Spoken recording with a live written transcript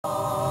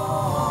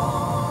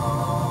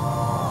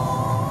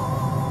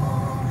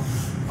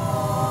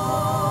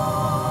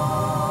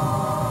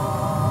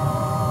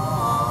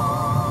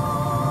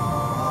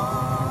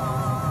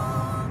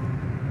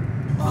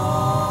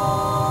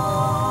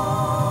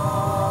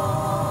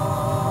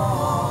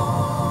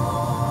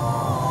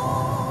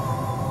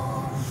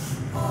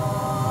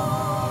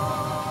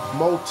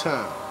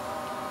Motown,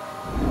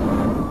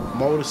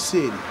 Motor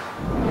City,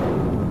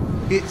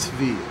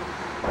 Hitsville,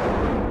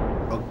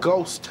 a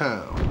ghost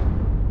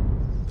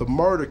town, the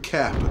murder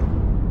capital,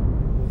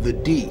 the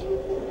D.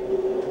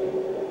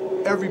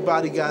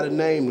 Everybody got a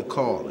name to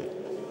call it.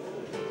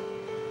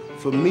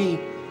 For me,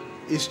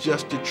 it's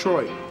just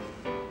Detroit,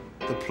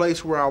 the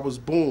place where I was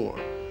born,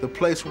 the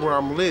place where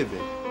I'm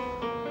living.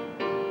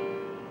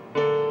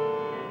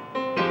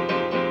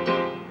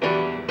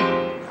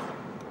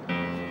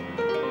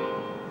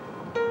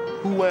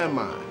 Who am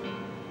I?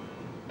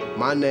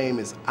 My name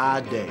is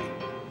Ade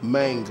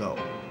Mainor,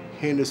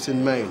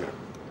 Henderson Mainor.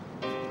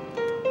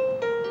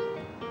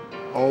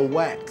 On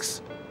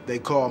wax, they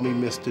call me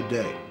Mr.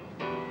 Day.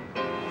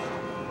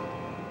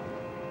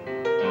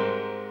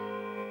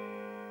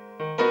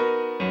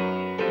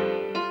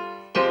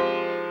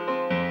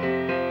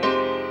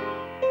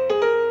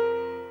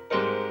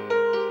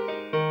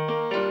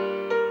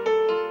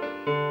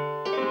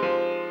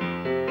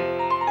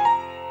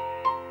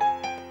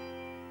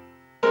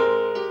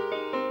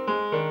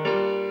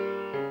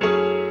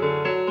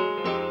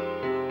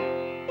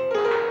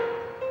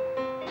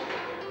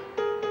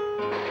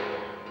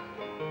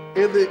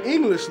 In the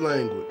English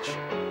language,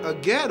 a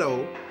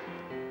ghetto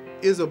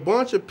is a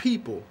bunch of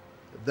people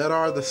that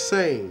are the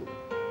same,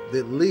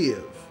 that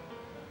live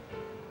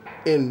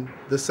in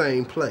the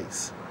same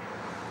place.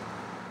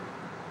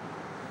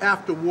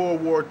 After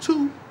World War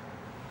II,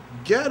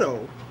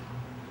 ghetto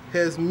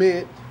has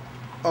meant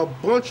a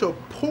bunch of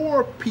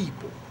poor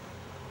people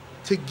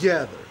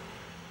together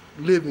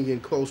living in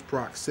close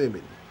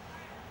proximity.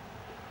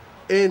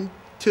 And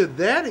to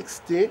that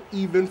extent,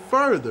 even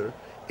further,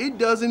 it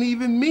doesn't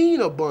even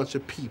mean a bunch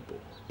of people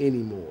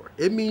anymore.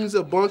 It means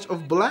a bunch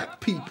of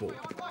black people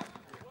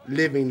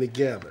living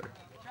together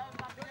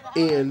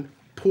in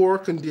poor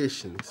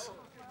conditions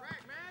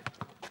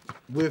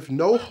with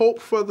no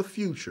hope for the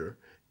future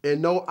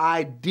and no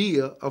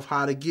idea of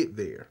how to get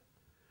there.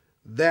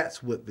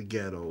 That's what the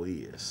ghetto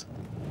is.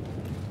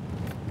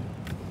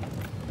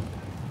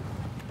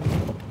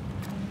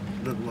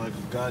 Looked like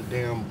a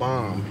goddamn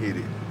bomb hit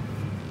it.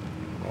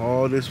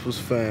 All this was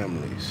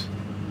families.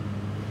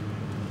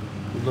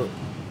 Look,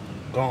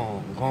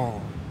 gone,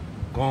 gone,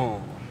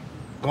 gone,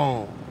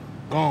 gone,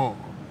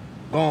 gone,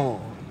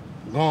 gone,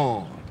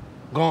 gone,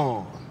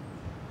 gone.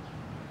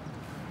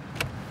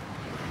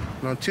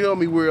 Now tell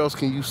me, where else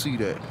can you see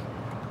that?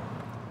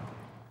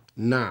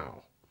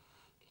 Now,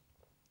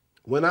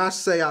 when I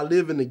say I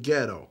live in the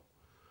ghetto,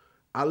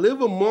 I live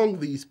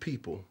among these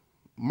people,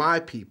 my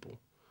people,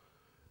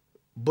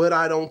 but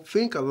I don't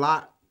think a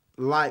lot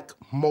like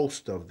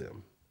most of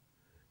them.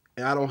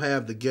 And I don't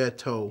have the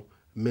ghetto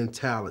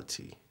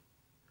mentality.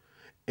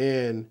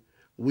 And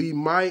we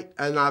might,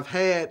 and I've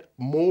had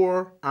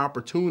more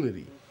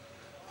opportunity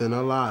than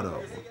a lot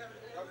of them.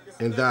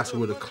 And that's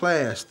where the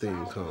class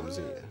thing comes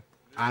in.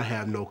 I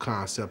have no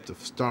concept of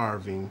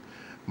starving,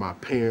 my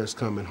parents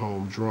coming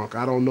home drunk.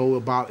 I don't know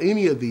about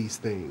any of these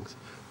things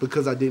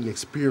because I didn't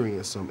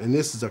experience them. And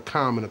this is a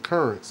common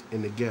occurrence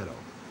in the ghetto.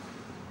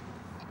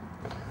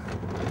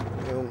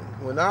 And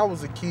when I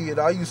was a kid,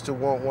 I used to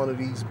want one of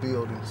these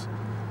buildings.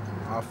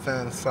 I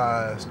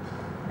fantasized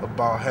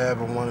about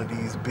having one of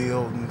these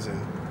buildings and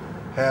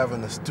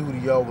having a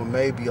studio and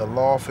maybe a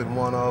loft in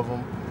one of them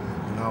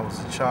when I was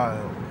a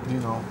child, you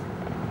know.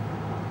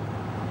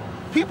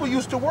 People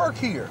used to work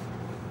here.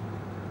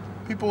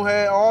 People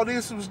had, all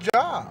this was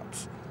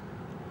jobs.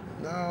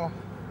 Now,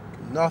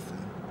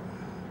 nothing.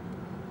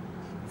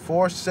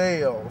 For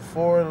sale,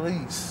 for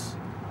lease.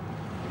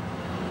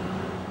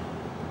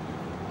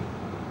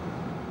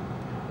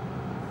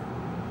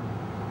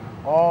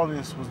 All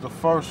this was the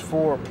first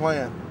Ford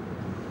plant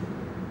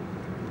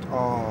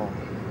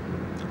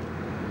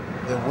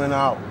that went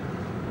out.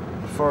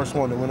 The first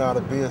one that went out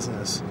of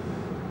business.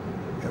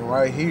 And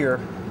right here,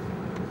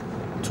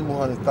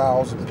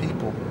 200,000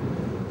 people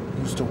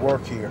used to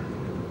work here.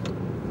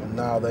 And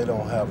now they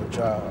don't have a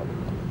job.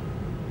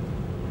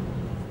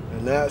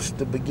 And that's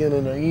the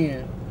beginning of the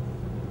end.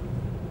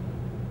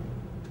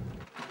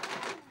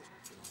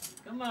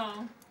 Come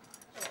on.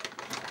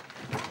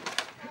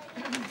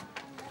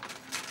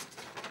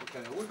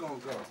 Okay, we're gonna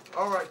go.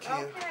 All right, kid.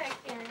 Okay,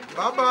 Ken.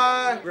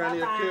 Bye-bye.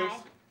 Granny, a kiss.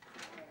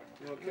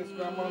 You want to kiss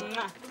Grandma?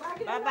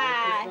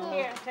 Bye-bye.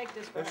 Here, take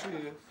this one. There she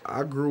is.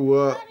 I grew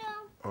up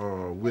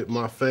with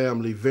my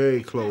family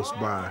very close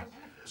by.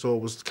 So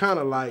it was kind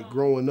of like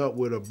growing up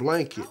with a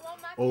blanket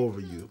over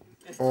you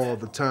all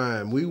the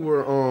time. We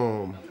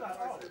weren't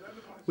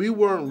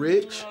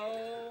rich,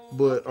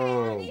 but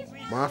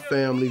my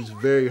family's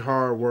very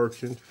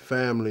hardworking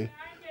family.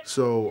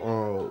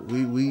 So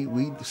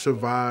we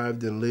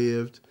survived and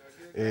lived,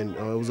 and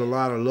it was a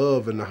lot of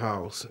love in the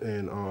house,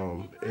 and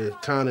it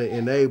kind of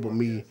enabled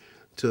me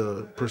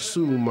to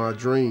pursue my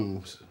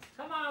dreams.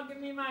 Come on, give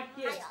me my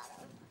kiss.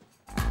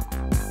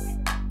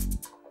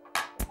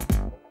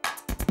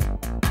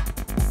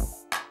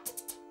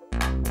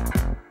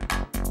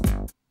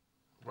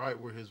 Right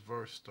where his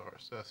verse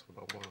starts, that's what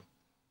I want.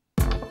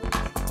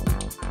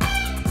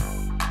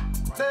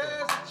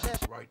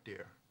 Right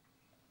there.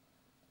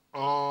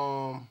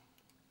 So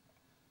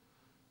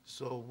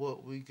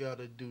what we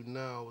gotta do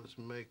now is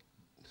make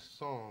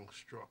song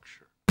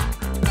structure.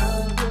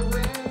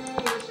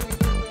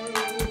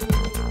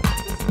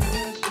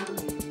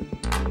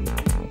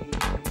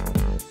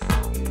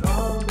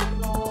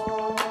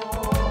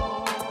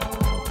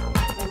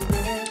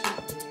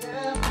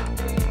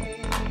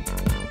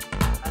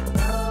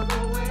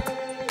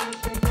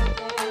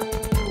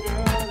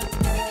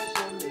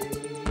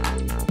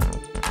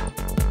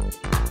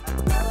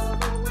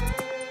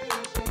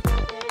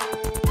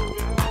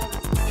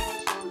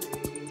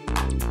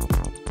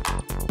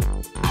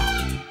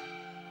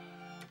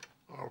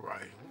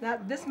 Now,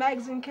 this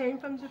magazine came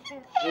from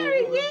Japan? There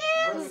he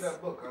is.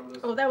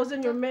 Oh, that was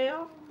in your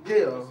mail?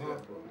 Yeah.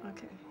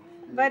 Okay.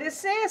 But it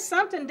says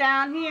something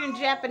down here in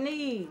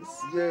Japanese.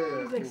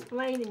 Yeah. He's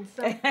explaining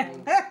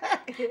something.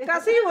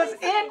 Because he was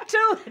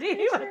into it.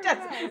 He was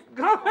just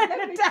going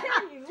to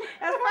town.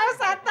 At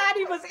first I thought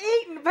he was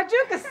eating, but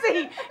you could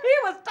see he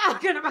was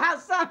talking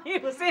about something he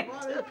was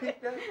into.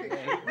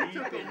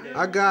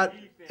 I got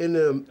in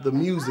the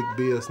music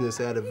business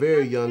at a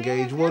very young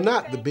age. Well,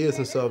 not the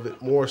business of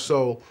it, more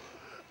so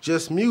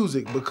just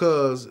music,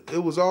 because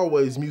it was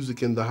always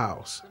music in the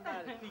house.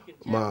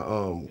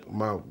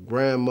 My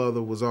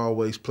grandmother was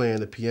always playing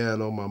the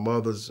piano. My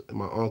mother's and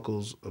my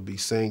uncles would be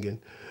singing.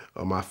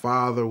 My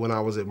father, when I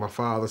was at my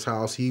father's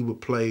house, he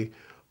would play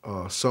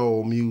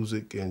soul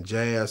music and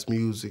jazz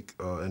music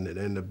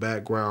in the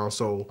background.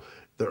 So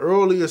the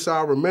earliest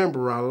I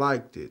remember, I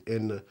liked it.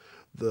 And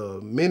the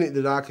minute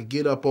that I could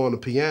get up on the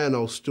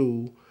piano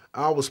stool,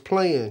 I was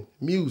playing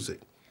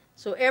music.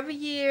 So every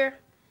year,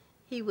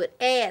 he would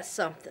add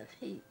something.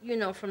 He, you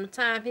know, from the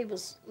time he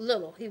was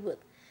little, he would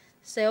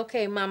say,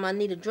 okay, Mama, I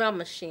need a drum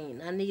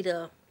machine. I need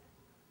a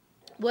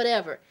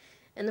whatever.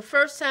 And the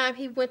first time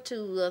he went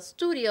to a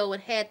studio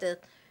and had to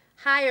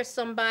hire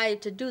somebody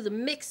to do the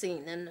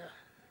mixing, and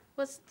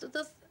what's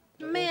the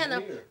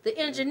man, the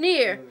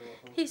engineer,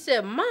 he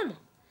said, Mama,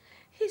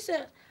 he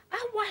said,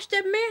 I watched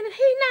that man and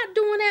he not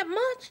doing that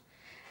much.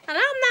 And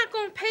I'm not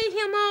going to pay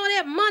him all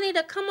that money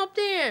to come up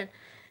there.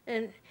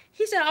 And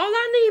he said, all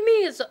I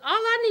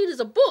need is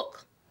a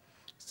book.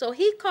 So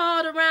he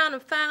called around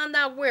and found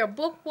out where a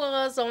book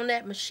was on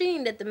that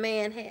machine that the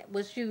man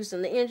was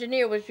using, the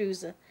engineer was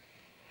using.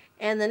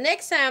 And the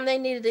next time they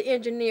needed an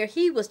engineer,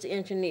 he was the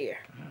engineer.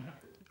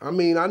 I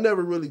mean, I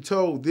never really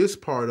told this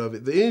part of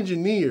it. The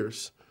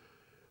engineers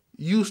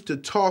used to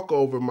talk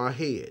over my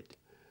head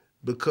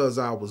because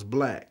I was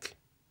black.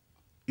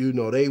 You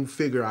know, they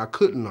figure I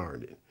couldn't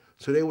learn it.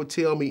 So they would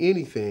tell me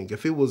anything.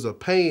 If it was a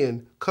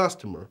paying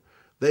customer,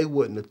 they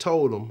wouldn't have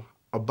told them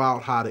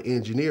about how to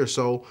engineer.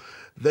 So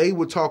they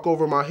would talk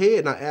over my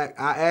head, and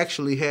I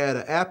actually had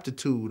an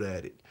aptitude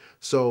at it.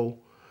 So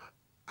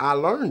I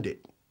learned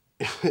it.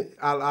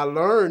 I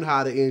learned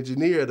how to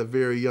engineer at a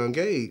very young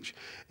age.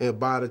 And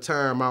by the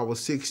time I was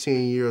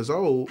 16 years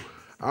old,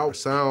 I was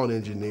a sound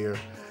engineer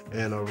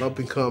and an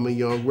up-and-coming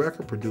young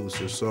record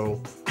producer.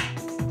 So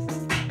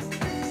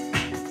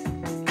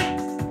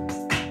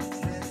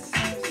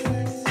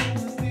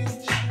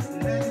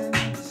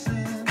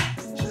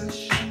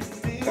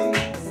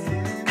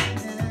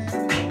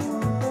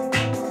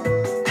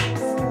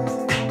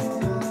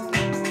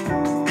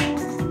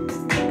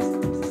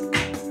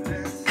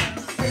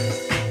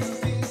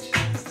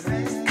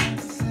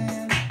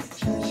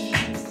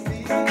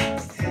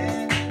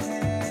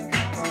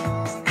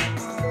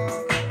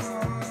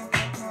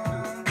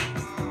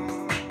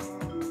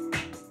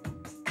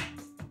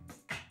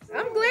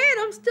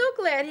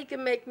he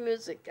can make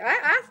music.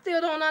 I still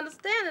don't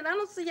understand it. I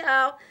don't see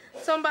how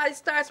somebody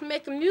starts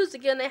making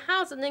music in their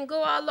house and then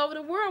go all over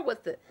the world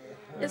with it.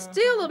 It's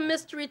still a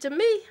mystery to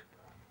me.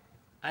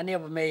 I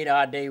never made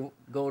Ade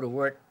go to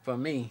work for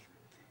me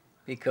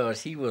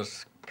because he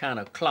was kind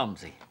of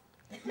clumsy.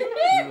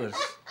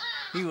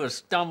 He would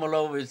stumble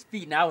over his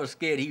feet, and I was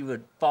scared he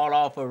would fall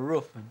off a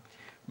roof and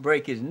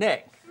break his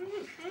neck.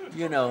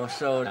 You know,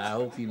 so I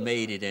hope he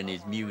made it in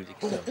his music.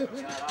 So. All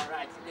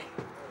right, today.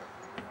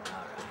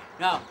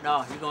 No,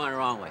 you're going the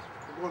wrong way.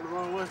 You're going the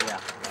wrong way? Yeah,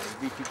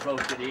 you be too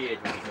close to the edge.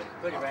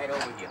 Put it right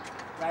over here,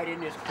 right in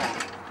this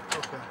corner.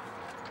 Okay.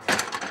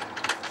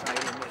 Right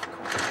in this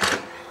corner.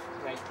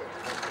 Right there,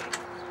 okay.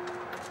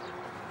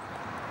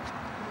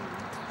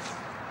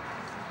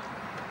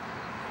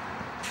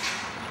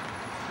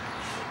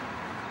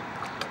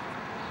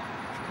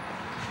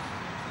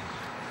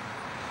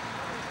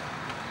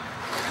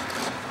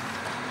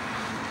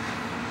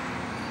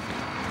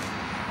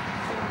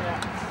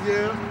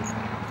 Yeah.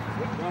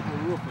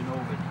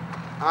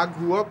 I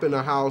grew up in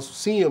a house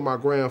seeing my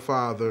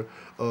grandfather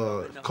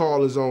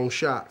call his own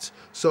shots.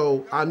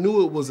 So I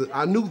knew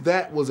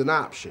that was an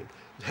option.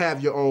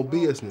 Have your own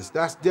business.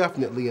 That's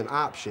definitely an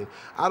option.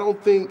 I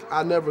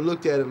never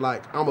looked at it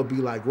like I'm gonna be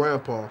like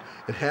Grandpa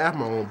and have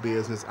my own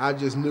business. I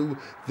just knew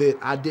that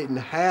I didn't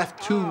have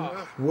to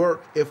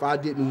work if I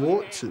didn't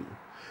want to.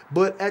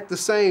 But at the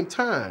same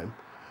time,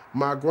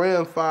 my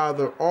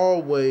grandfather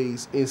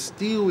always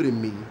instilled in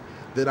me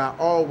that I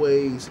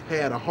always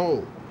had a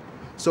home.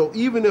 So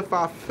even if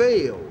I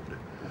failed,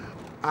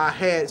 I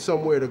had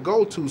somewhere to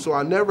go to, so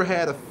I never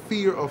had a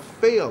fear of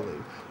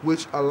failing,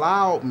 which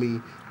allowed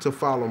me to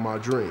follow my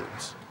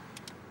dreams.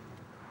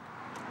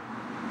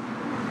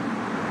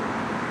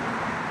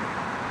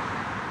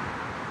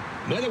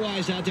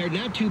 Weather-wise out there,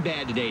 not too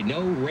bad today.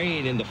 No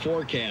rain in the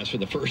forecast for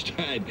the first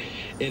time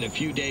in a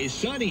few days.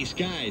 Sunny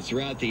skies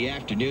throughout the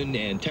afternoon,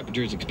 and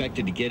temperatures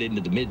expected to get into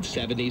the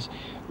mid-70s.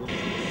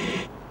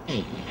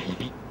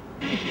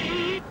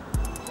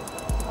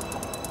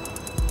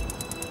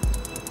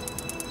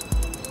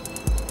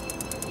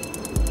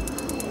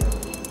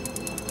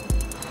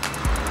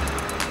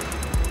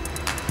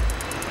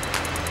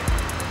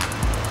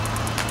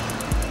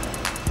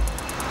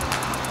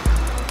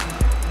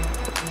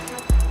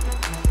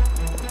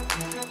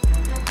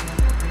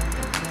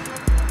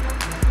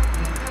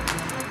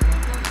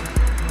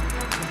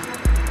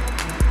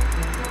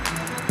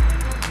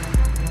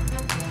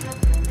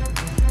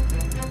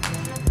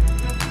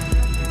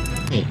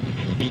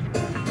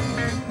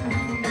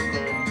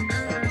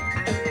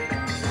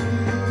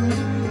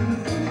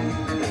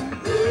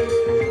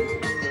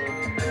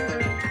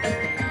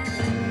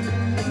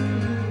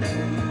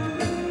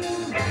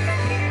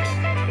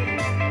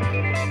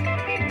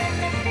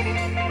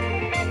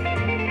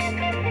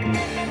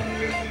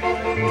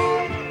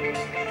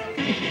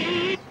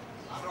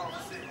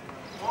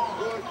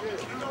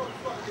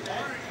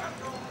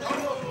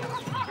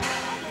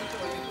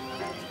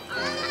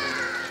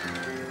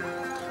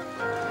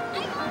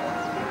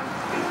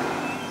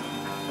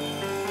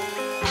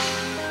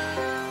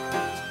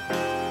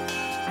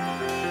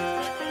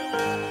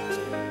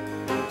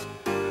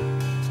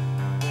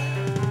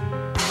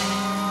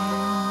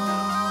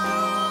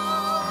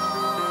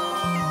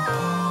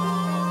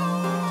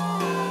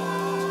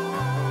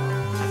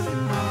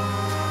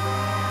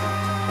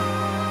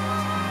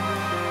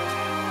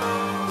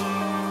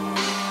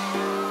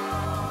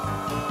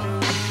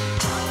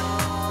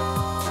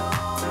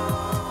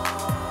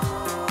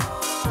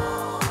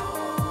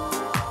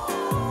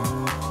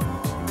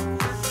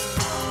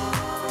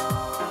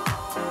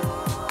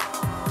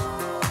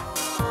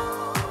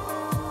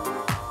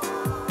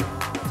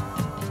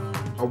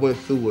 I went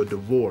through a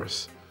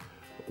divorce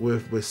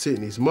with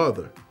Sydney's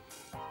mother.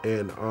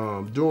 And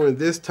during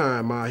this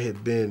time, I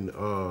had been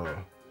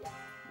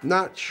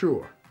not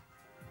sure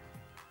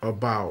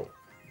about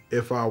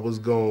if I was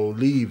gonna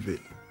leave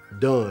it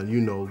done, you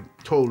know,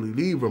 totally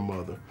leave her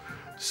mother.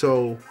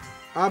 So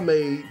I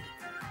made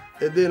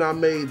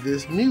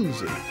this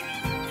music.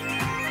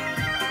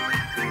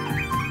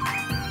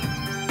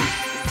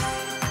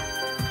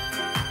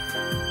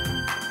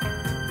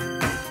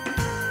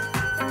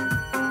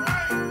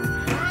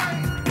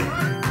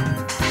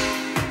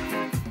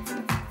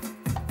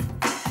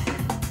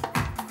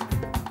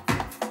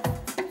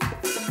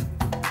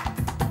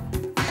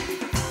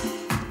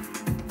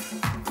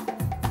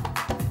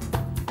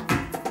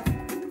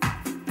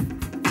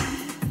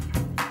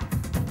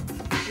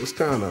 It's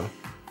kind of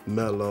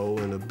mellow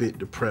and a bit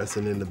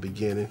depressing in the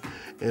beginning,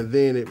 and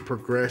then it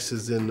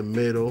progresses in the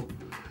middle,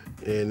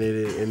 and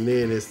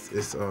then it's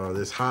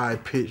this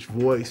high-pitched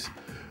voice,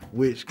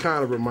 which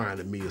kind of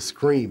reminded me of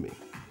screaming.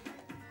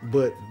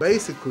 But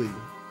basically,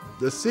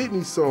 the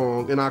Sydney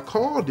song, and I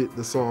called it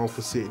the song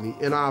for Sydney,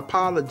 and I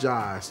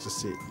apologized to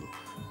Sydney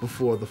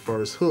before the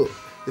first hook.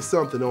 It's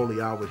something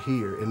only I would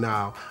hear, and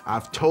now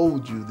I've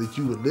told you that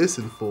you would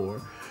listen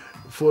for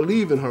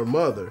leaving her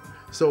mother.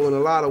 So in a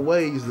lot of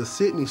ways, the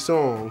Sydney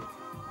song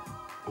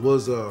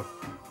was a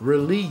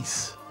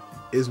release,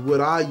 is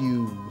what I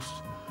used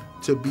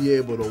to be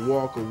able to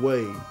walk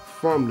away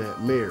from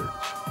that marriage.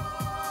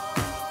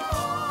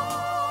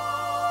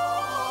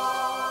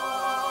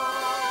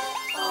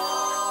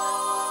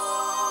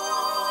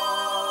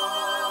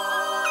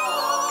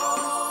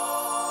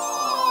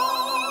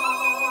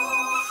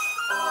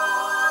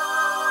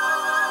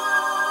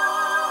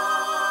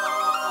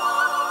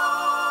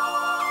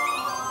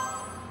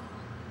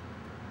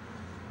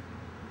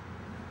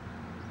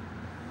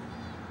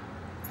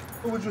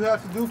 What would you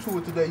have to do to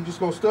it today? You just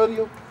gonna study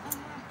them?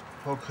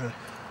 Okay.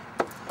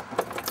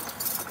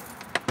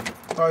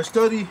 All right,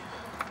 study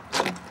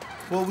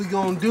what we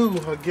gonna do,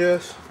 I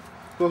guess.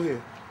 Go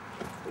ahead.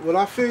 Well,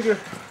 I figure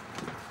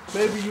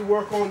maybe you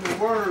work on the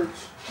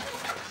words.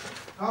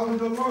 How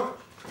was your lunch?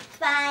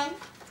 Fine.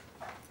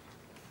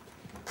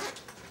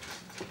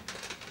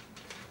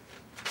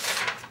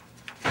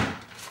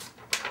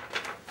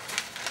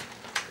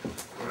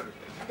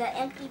 The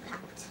empty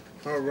pot.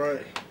 All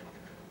right.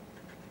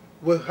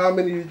 Well, how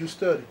many did you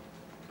study?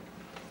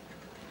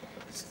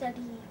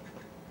 Study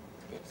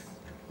this.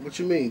 What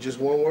you mean, just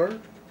one word?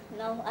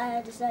 No, I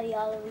had to study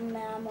all of them.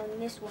 Now I'm on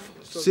this one.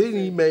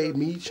 Sydney made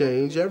me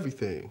change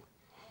everything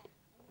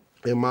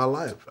in my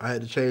life. I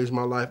had to change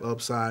my life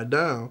upside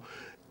down.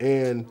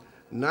 And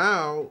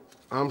now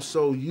I'm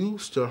so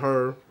used to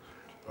her,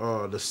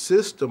 the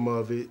system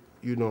of it,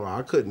 you know,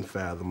 I couldn't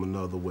fathom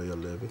another way of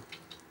living.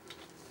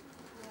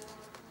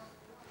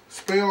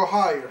 Spell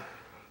higher.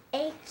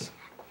 H-I-G-H-E-S.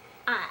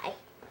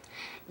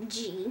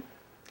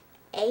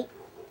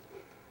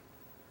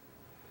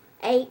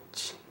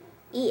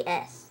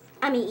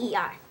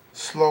 E-R.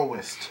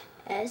 Slowest.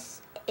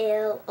 S-L-O-W-E-S-T.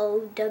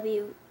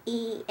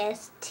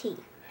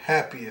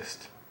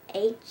 Happiest.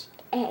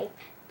 H-A-P-P-I-E-S-T.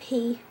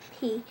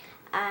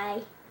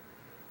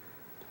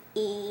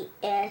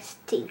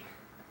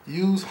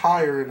 Use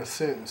higher in a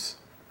sentence.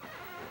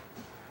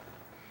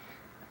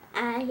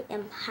 I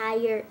am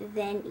higher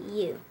than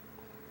you.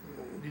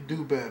 You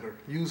do better.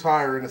 Use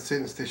higher in a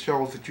sentence that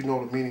shows that you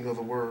know the meaning of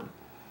the word.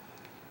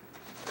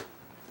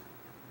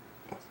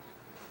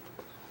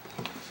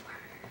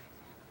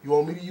 You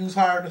want me to use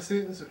higher in a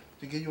sentence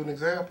to give you an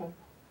example?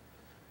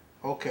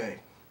 Okay.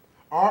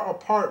 Our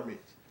apartment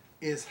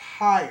is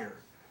higher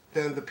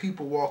than the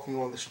people walking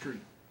on the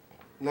street.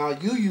 Now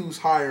you use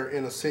higher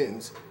in a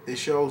sentence that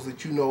shows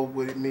that you know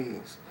what it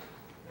means.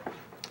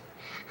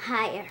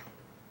 Higher.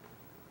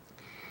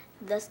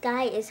 The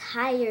sky is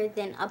higher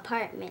than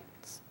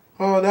apartments.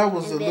 Oh, that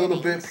was a And little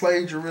bit buildings.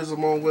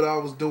 plagiarism on what I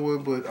was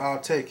doing, but I'll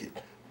take it.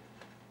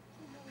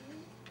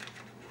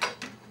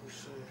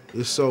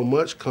 There's so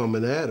much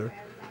coming at her,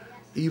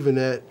 even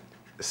at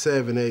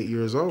 7, 8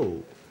 years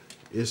old.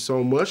 It's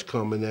so much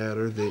coming at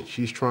her that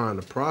she's trying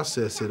to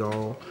process it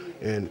all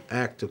and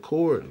act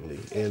accordingly.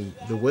 And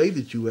the way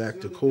that you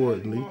act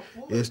accordingly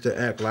is to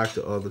act like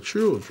the other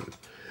children.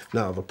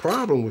 Now, the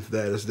problem with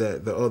that is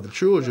that the other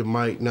children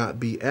might not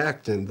be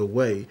acting the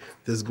way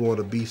that's going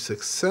to be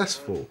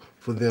successful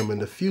for them in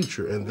the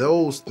future. And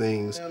those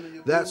things,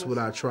 that's what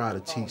I try to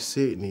teach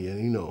Sydney.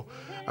 And, you know,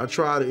 I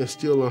try to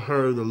instill in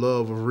her the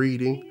love of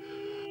reading,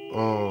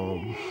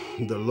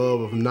 the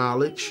love of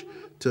knowledge,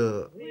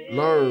 to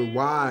learn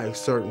why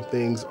certain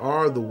things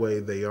are the way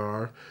they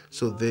are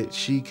so that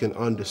she can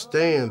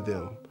understand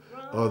them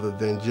other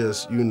than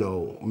just, you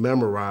know,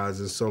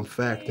 memorizing some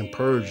fact and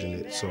purging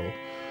it. So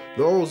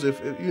those,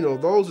 if you know,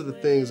 those are the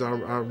things I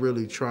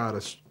really try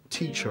to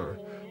teach her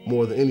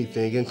more than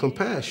anything. And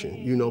compassion.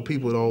 You know,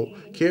 people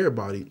don't care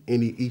about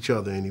each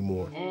other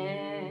anymore.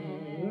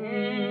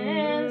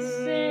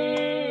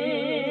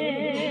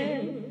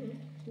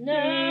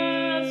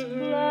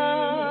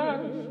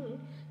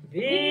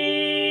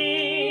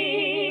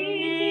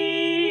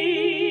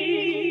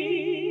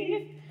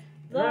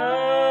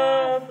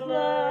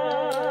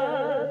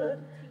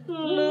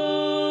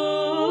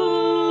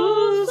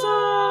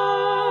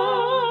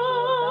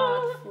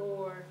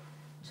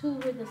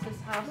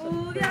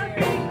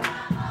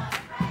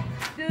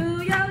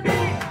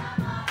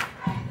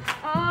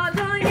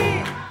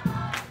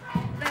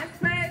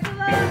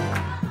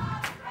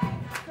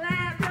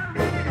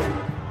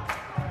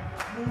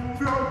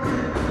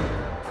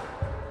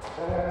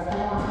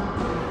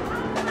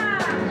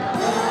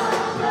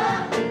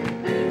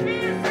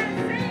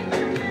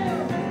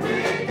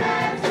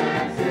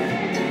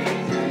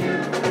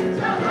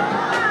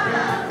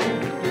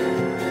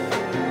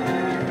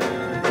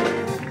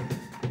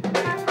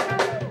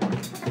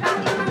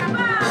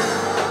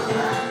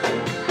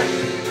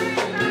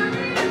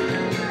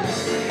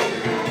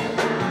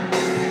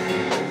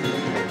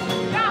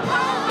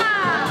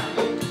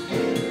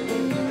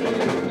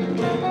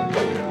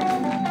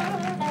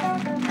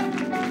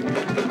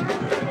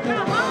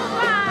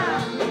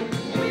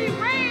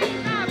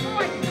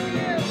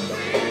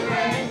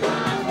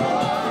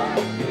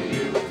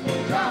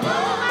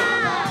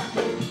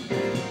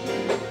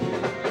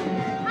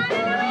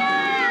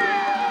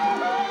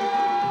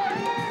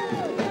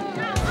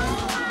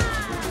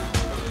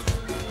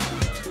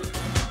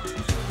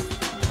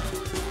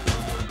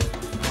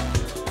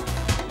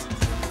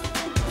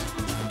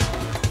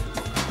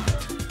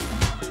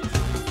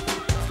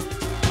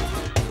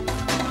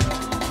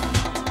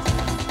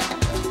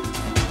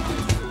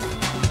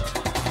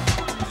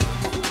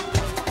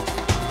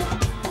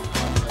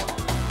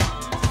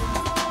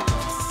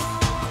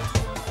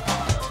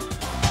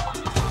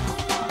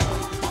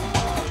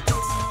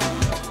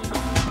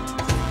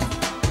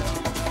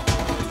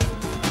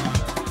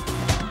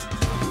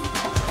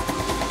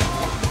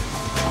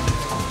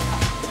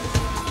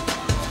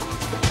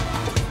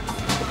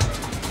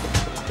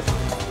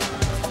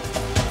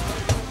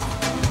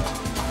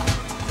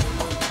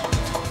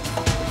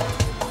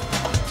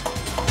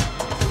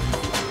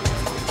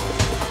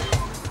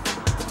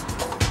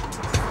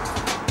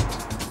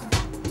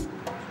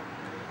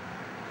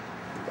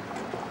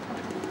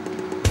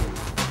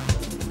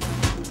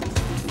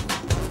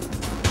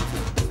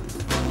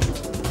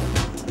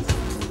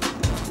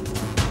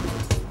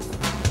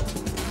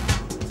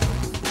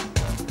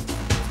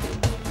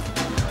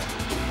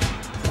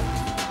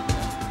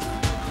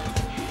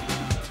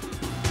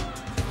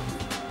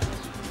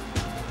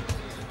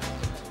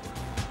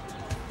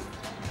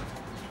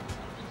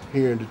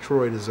 Here in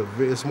Detroit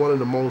it's one of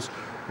the most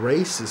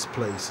racist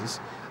places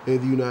in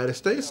the United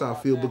States, I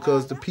feel,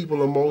 because the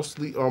people are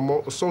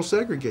so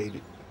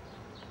segregated.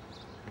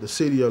 The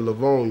city of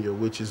Livonia,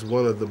 which is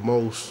one of the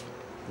most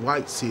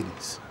white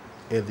cities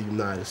in the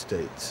United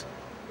States,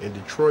 and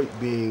Detroit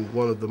being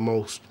one of the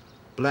most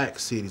black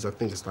cities, I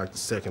think it's like the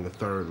second or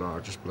third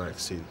largest black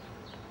city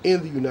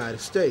in the United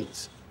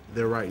States.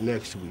 They're right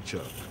next to each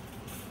other.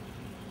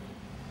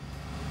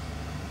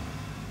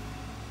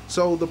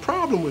 So the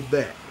problem with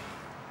that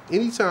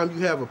anytime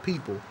you have a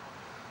people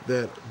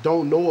that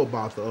don't know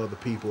about the other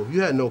people, if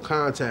you had no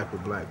contact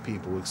with black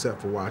people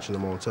except for watching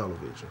them on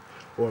television,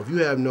 or if you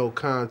have no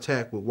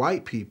contact with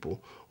white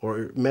people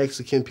or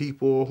Mexican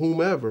people or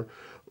whomever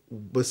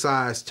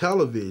besides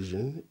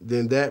television,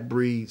 then that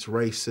breeds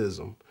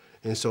racism.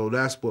 And so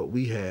that's what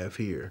we have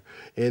here.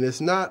 And it's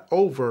not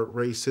overt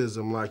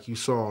racism like you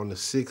saw in the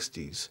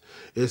 60s.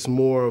 It's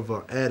more of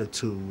an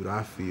attitude,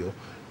 I feel.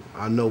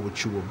 I know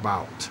what you're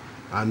about.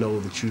 I know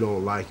that you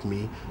don't like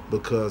me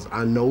because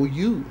I know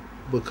you,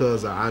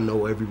 because I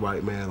know every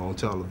white man on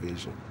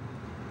television.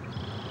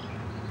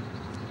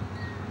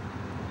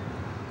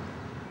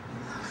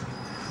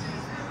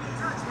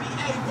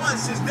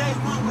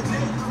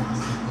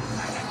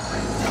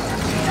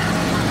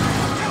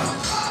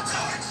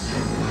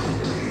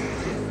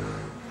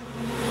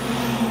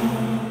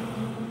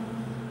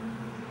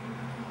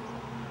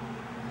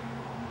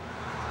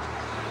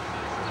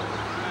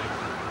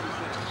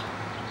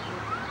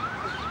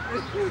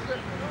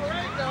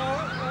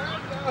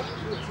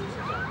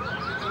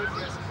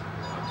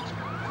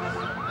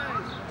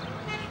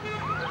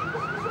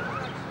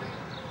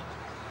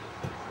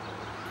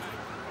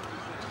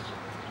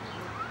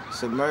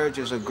 Submerge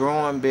is a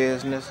growing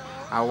business.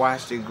 I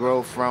watched it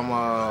grow from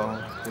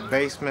the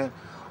basement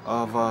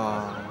of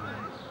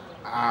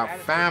our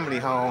family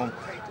home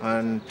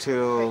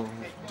until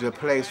the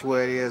place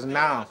where it is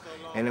now.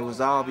 And it was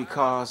all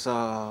because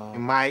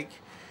Mike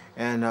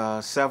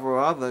and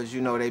several others, you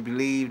know, they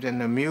believed in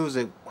the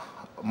music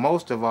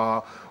most of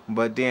all,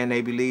 but then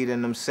they believed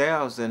in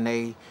themselves, and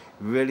they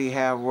really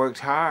have worked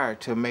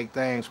hard to make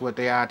things what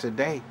they are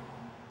today.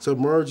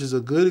 Submerge is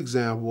a good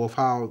example of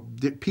how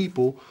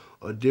people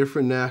of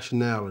different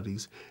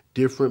nationalities,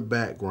 different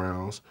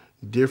backgrounds,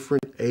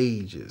 different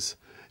ages,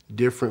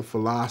 different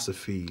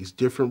philosophies,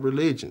 different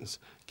religions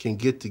can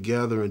get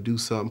together and do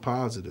something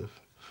positive.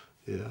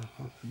 Yeah,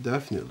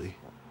 definitely.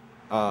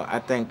 I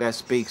think that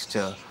speaks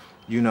to,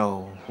 you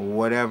know,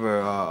 whatever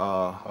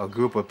a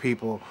group of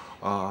people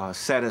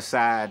set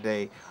aside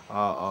they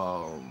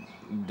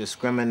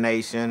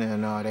discrimination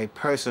and their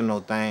personal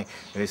thing.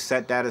 They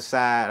set that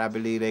aside, I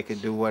believe they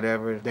could do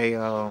whatever they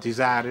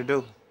desire to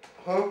do.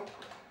 Huh?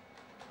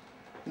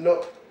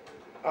 No,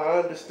 I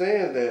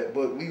understand that,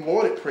 but we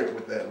wanted print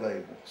with that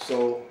label.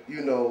 So,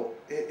 you know,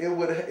 it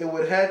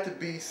would have to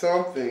be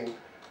something,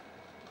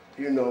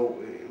 you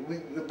know,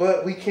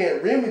 but we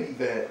can't remedy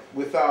that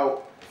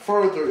without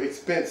further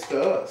expense to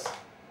us.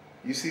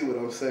 You see what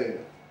I'm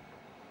saying?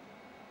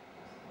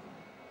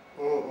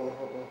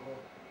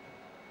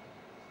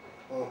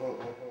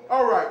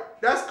 All right,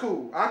 that's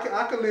cool. I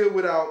can live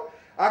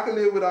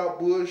without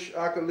Bush.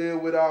 I can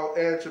live without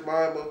Aunt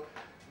Jemima.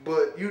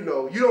 But you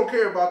know, you don't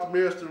care about the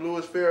Minister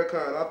Louis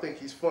Farrakhan. I think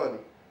he's funny.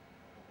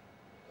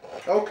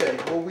 Okay,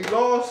 well we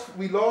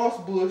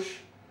lost Bush.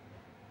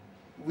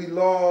 We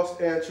lost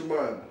Aunt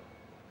Jemima.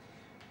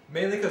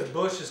 Mainly because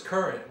Bush is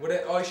current.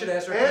 Oh, you should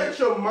ask her. Aunt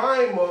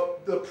Jemima,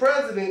 the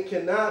president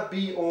cannot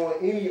be on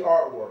any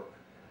artwork.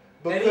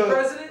 Any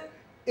president?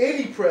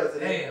 Any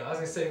president. Damn, I was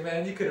gonna say,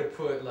 man, you could have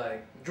put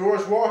like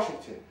George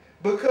Washington,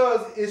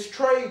 because it's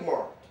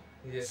trademarked.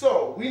 Yeah.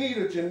 So we need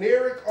a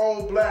generic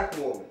all black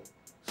woman.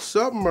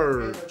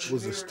 Submerge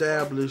was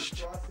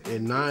established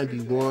in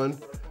 '91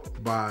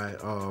 by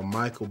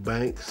Michael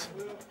Banks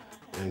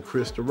and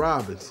Krista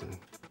Robinson.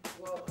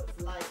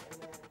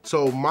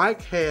 So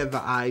Mike had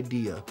the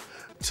idea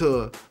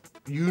to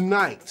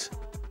unite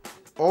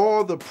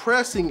all the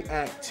pressing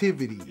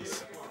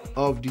activities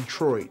of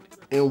Detroit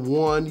in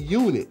one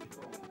unit.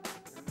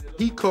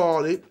 He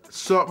called it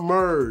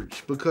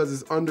Submerge because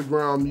it's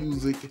underground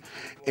music.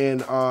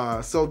 And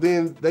so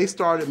then they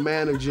started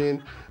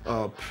managing,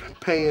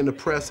 paying the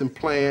pressing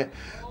plant,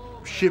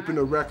 shipping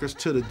the records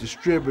to the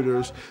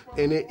distributors,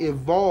 and it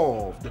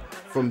evolved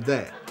from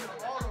that.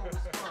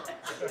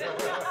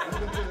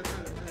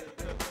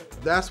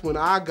 That's when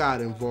I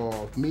got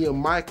involved. Me and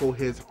Michael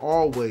has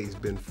always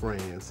been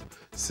friends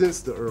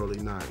since the early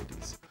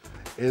 90s.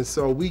 And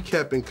so we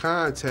kept in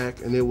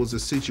contact, and it was a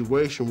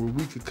situation where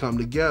we could come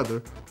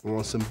together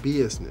on some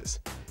business.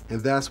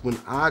 And that's when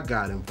I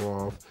got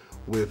involved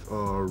with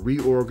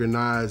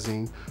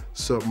reorganizing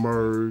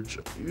Submerge,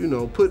 you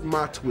know, putting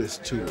my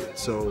twist to it.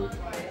 So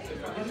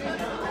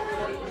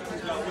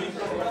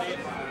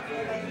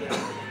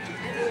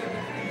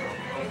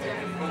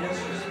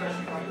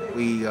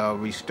we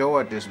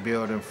restored this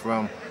building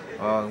from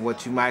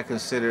what you might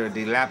consider a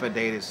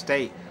dilapidated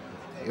state.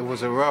 It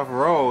was a rough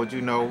road,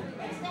 you know.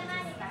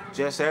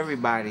 Just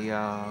everybody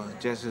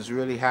just is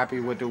really happy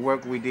with the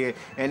work we did.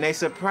 And they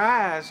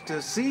surprised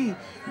to see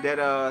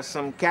that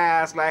some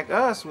guys like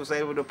us was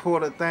able to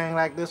pull a thing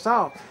like this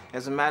off.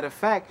 As a matter of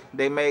fact,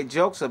 they made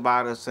jokes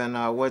about us, and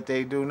what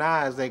they do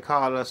now is they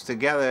call us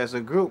together as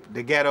a group,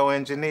 the Ghetto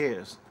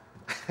Engineers.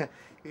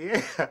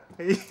 Yeah,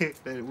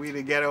 we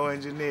the Ghetto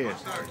Engineers.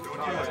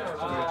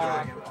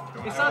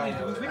 it's not, we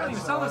don't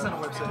even sell this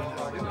on the website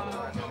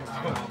anymore.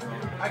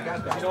 I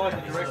got that. You know what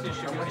the direct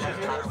issue is?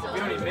 We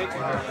don't even make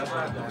it.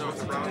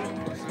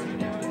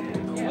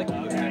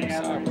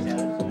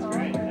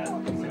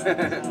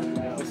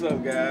 What's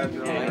up, guys?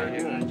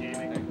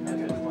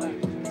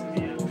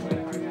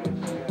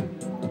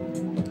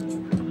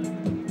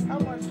 How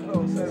much do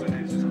those 7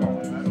 inches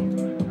cost?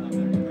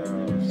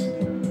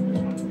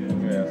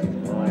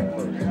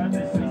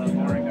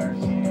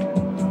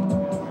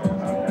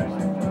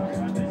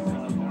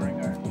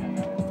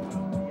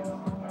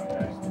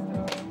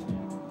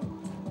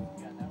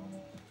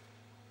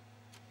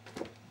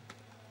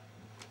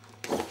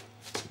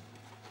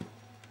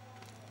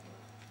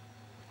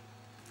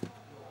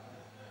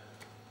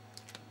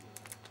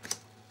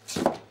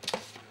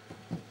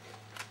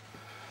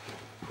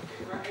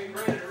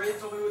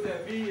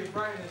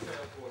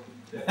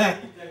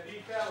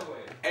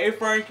 Hey,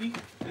 Frankie.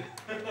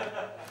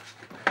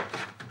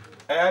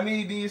 Hey, I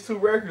need these 2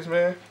 records,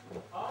 man.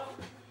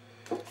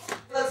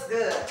 Looks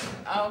good.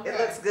 Okay. It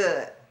looks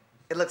good.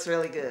 It looks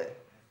really good.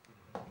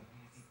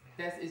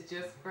 It's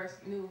just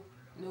first new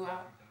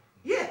out.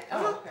 Yeah.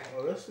 Oh, okay.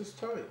 Oh, that's just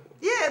tight.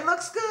 Yeah, it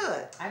looks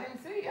good. I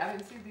didn't see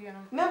the.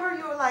 Remember,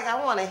 you were like,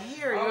 I want to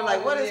hear. You were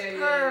like, what is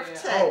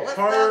Perv Tech? Oh, What's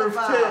Perv that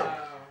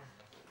about?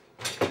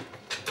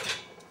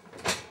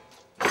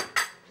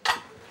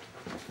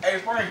 Hey,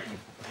 Frankie.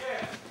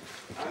 Yeah.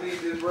 I need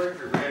this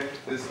record, man.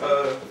 This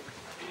You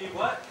need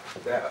what?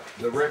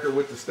 the record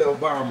with the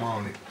stealth bomber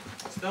on it.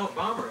 Stealth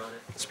bomber on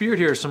it. Spirit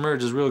here,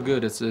 Submerge, is real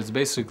good. It's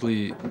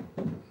basically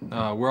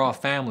we're all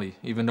family,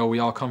 even though we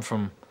all come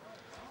from.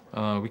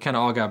 We kind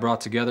of all got brought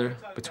together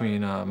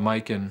between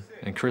Mike and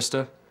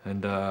Krista,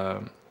 and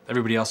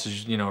everybody else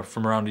is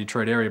from around the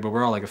Detroit area. But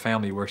we're all like a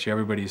family who works here.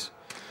 Everybody's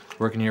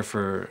working here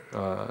for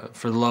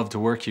the love to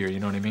work here.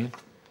 You know what I mean?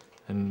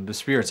 And the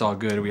spirit's all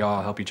good. We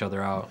all help each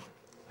other out,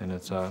 and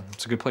it's a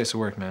good place to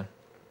work, man.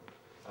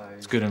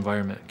 It's a good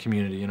environment,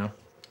 community, you know.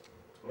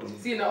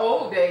 See, in the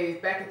old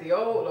days, back at the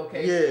old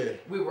location, Yeah.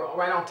 we were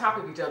right on top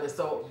of each other,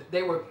 so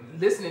they were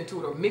listening to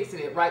it or mixing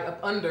it right up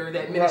under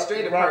that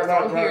administrative part. So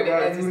I'm hearing it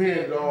as it's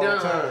being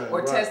done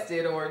or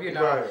tested, or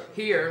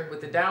here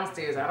with the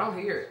downstairs, I don't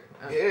hear it.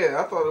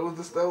 Yeah, I thought it was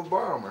the stealth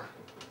bomber.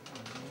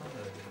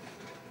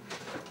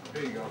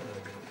 There you go.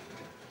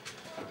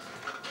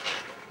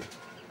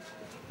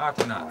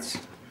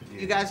 Aquanauts.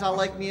 You guys all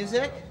like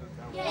music?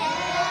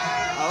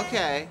 Yeah.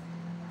 Okay.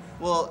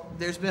 Well,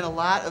 there's been a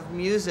lot of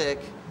music,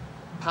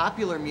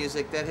 popular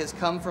music, that has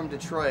come from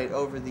Detroit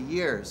over the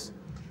years.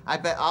 I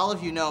bet all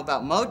of you know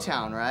about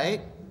Motown, right?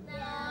 No. No?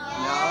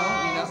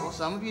 You know? Well,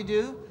 some of you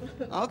do?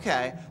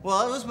 Okay.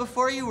 Well, it was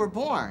before you were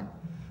born.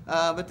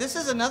 But this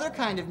is another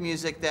kind of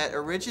music that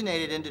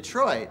originated in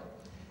Detroit.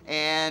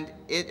 And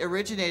it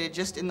originated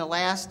just in the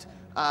last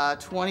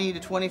 20 to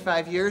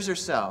 25 years or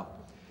so.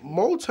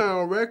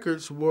 Motown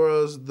Records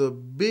was the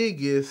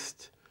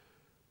biggest,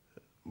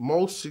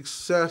 most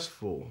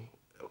successful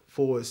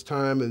for its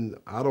time, and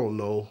I don't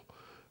know,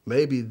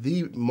 maybe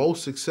the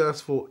most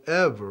successful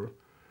ever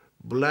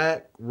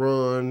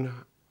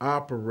black-run,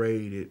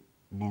 operated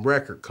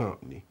record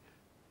company.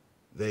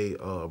 They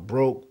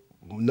broke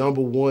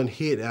 #1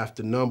 hit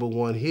after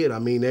 #1 hit. I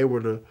mean, they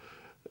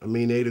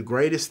the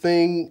greatest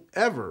thing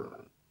ever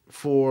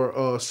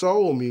for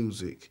soul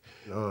music,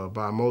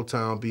 by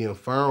Motown being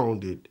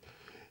founded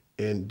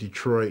in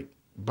Detroit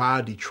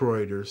by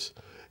Detroiters,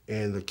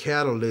 and the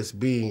catalyst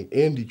being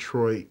in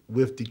Detroit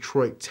with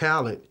Detroit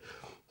talent,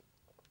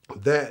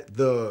 that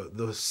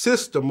the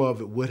system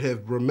of it would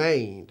have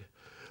remained.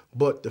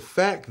 But the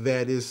fact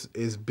that is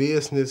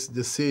business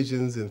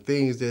decisions and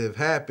things that have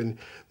happened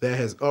that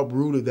has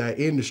uprooted that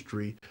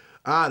industry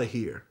out of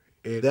here.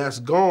 And that's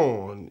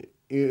gone.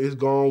 It's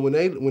gone when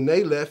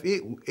they left.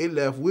 It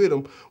left with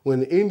them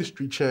when the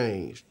industry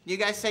changed. You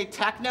guys say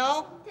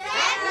techno?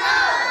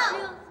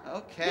 Techno!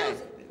 Okay.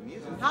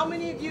 How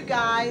many of you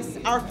guys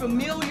are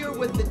familiar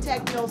with the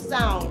techno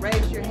sound?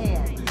 Raise your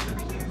hand.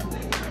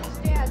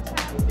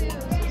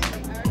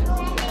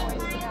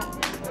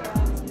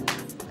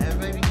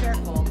 Everybody be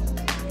careful.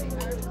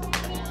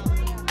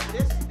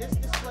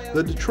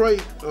 The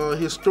Detroit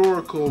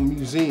Historical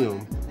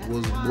Museum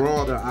was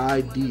brought an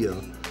idea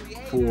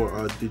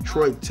for a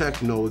Detroit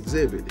techno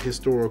exhibit,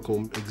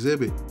 historical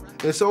exhibit.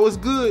 And so it's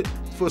good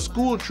for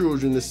school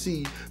children to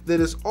see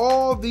that it's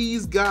all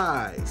these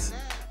guys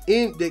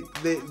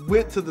that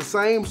went to the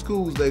same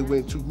schools they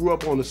went to, grew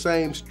up on the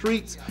same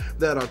streets,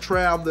 that are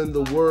traveling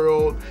the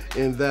world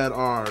and that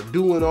are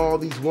doing all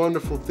these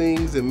wonderful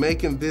things and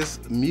making this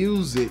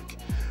music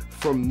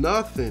from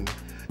nothing,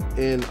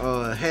 and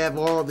have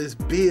all this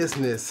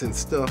business and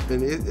stuff.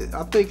 And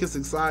I think it's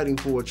exciting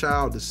for a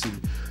child to see.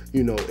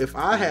 You know, if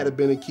I had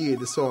been a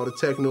kid that saw the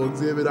techno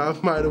exhibit, I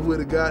would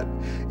have got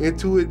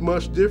into it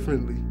much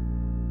differently.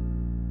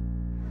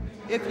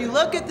 If you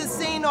look at the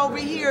scene over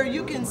here,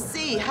 you can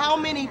see how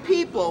many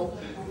people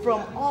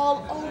from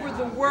all over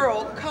the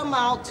world come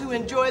out to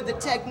enjoy the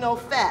Techno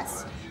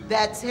Fest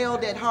that's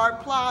held at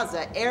Hart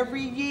Plaza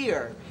every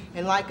year.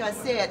 And like I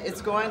said, it's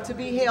going to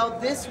be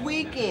held this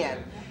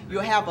weekend.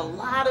 You'll have a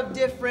lot of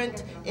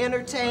different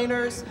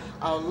entertainers,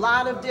 a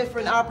lot of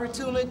different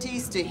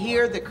opportunities to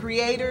hear the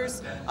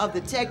creators of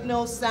the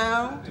techno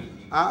sound.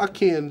 I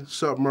can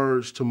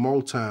submerge to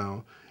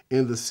Motown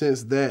in the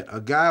sense that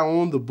a guy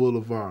on the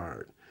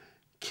boulevard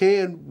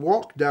can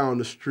walk down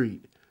the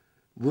street,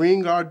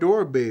 ring our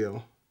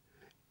doorbell,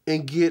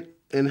 and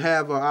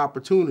have an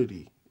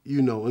opportunity,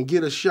 you know, and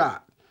get a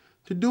shot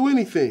to do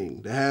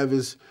anything,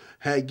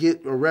 to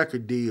get a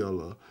record deal,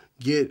 or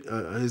get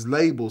his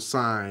label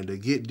signed, or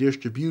get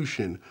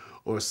distribution,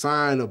 or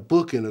sign a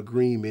booking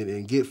agreement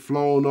and get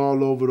flown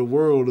all over the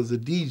world as a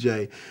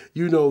DJ.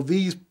 You know,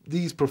 these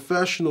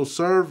professional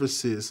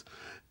services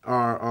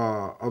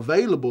are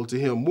available to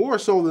him more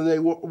so than they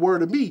were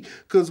to me.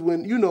 Because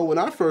when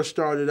I first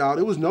started out,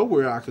 it was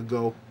nowhere I could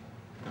go.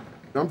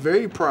 I'm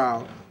very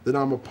proud that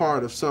I'm a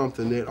part of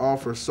something that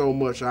offers so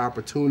much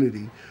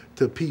opportunity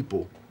to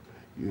people,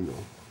 you know,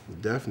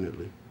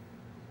 definitely.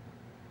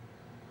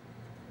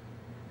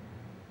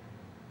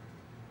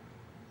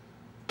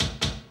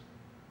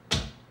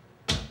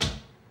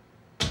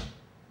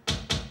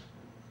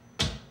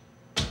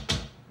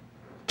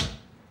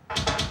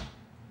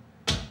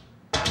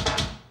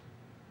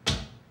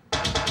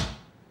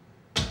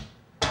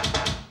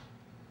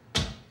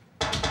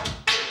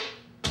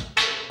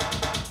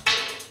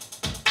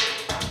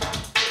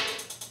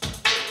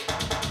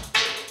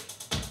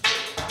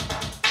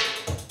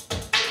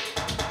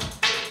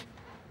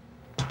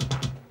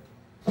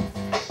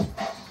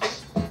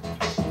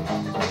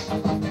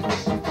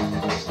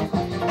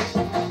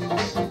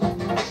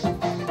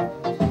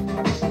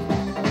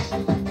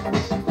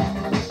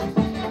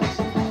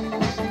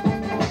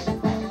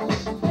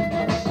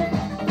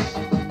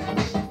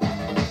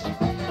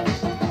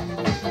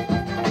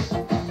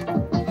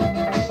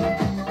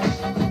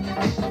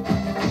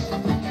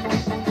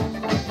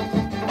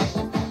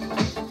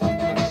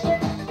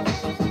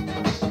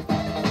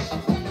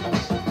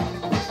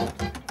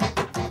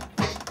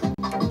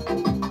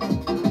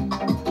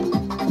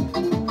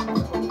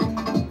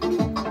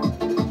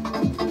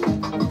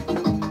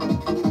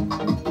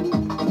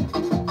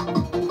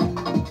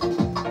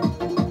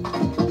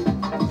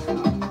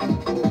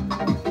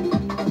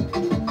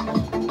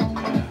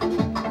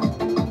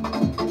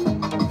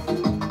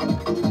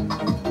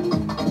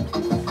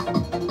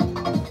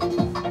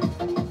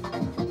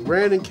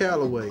 Brandon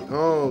Calloway,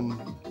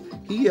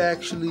 he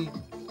actually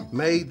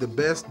made the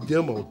best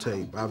demo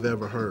tape I've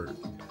ever heard,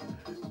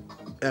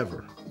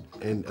 ever.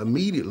 And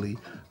immediately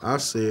I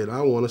said,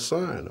 I want to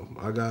sign him.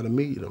 I got to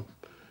meet him.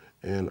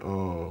 And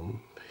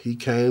he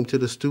came to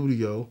the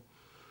studio,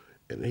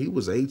 and he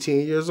was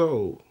 18 years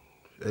old,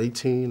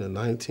 18 or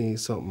 19,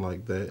 something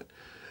like that.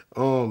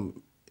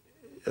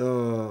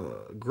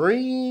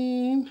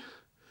 Green,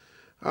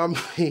 I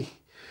mean,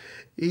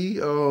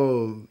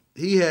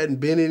 he hadn't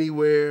been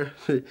anywhere.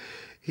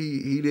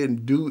 He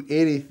didn't do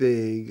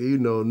anything, you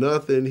know,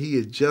 nothing. He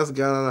had just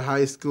got out of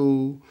high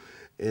school,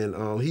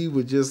 and he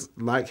would just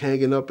like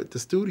hanging up at the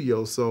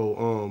studio.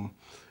 So,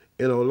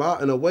 in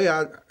a way,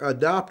 I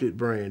adopted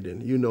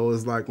Brandon. You know,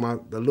 it's like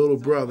the little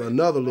brother,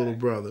 another little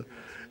brother,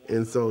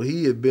 and so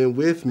he had been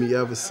with me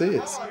ever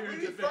since. When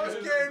he first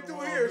came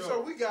through here,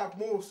 so we got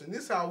Molson.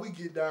 This is how we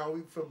get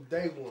down. From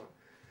day one.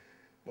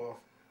 Well,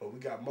 we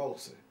got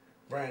Molson.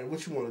 Brandon,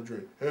 what you want to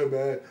drink? Hey,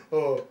 man,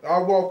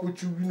 I'll walk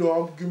with you, you know,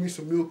 I'll give me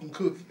some milk and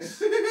cookies.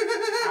 So he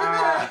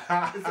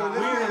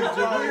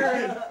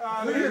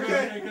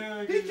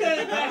came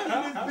back in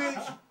this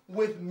bitch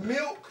with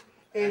milk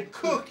and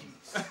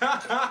cookies. This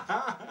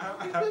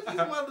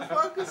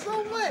motherfucker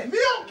so much.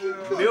 Milk and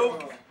cookies.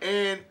 Milk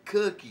and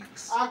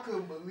cookies. I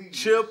couldn't believe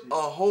Chip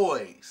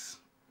Ahoy's.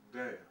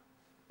 Damn.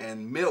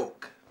 And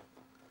milk.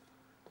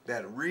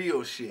 That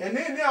real shit. And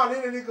then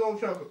they gonna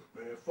chuckle,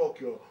 man, fuck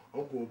y'all.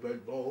 I'm going back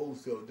to my old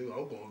self, dude.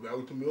 I'm going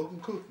back to milk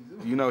and cookies.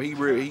 You know,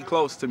 he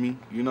close to me.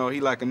 You know,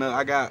 he like another.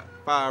 I got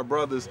 5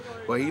 brothers,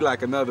 but he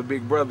like another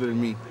big brother to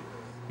me.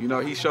 You know,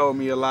 he showed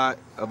me a lot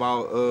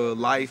about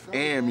life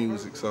and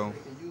music. So.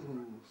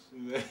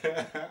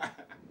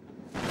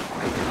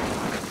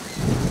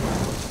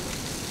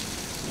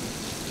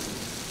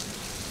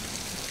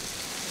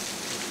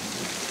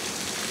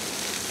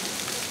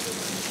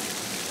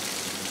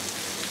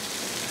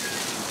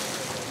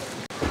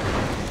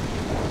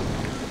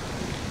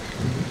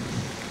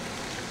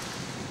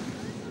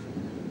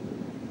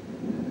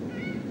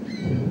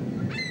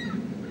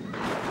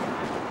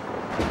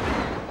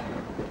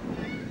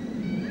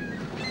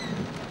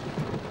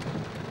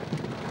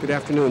 Good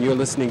afternoon. You're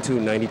listening to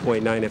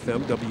 90.9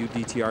 FM,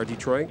 WDTR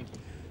Detroit.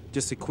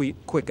 Just a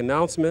quick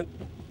announcement.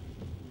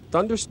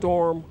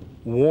 Thunderstorm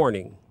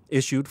warning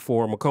issued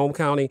for Macomb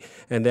County,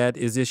 and that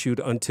is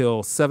issued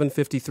until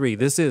 7:53.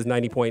 This is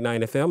 90.9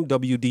 FM,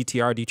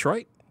 WDTR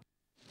Detroit.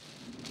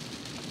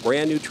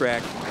 Brand new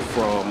track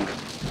from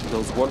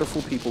those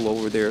wonderful people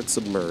over there at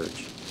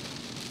Submerge.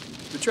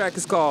 The track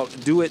is called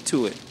Do It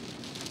To It.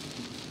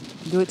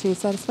 Do it till you're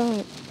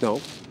satisfied? No,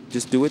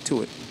 just do it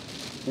to it.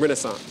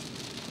 Renaissance.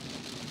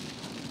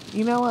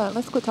 You know what?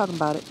 Let's quit talking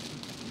about it.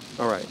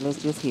 All right.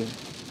 Let's just hear.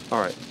 All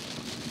right.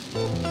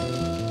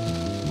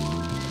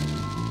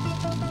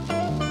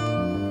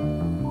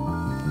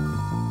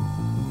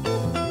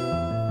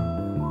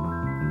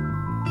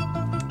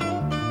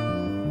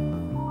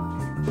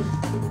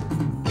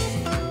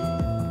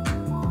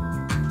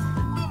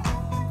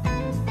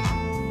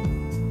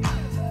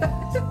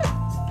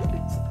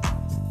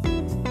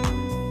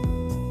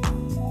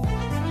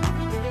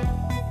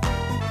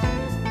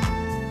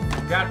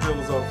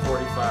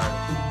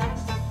 45.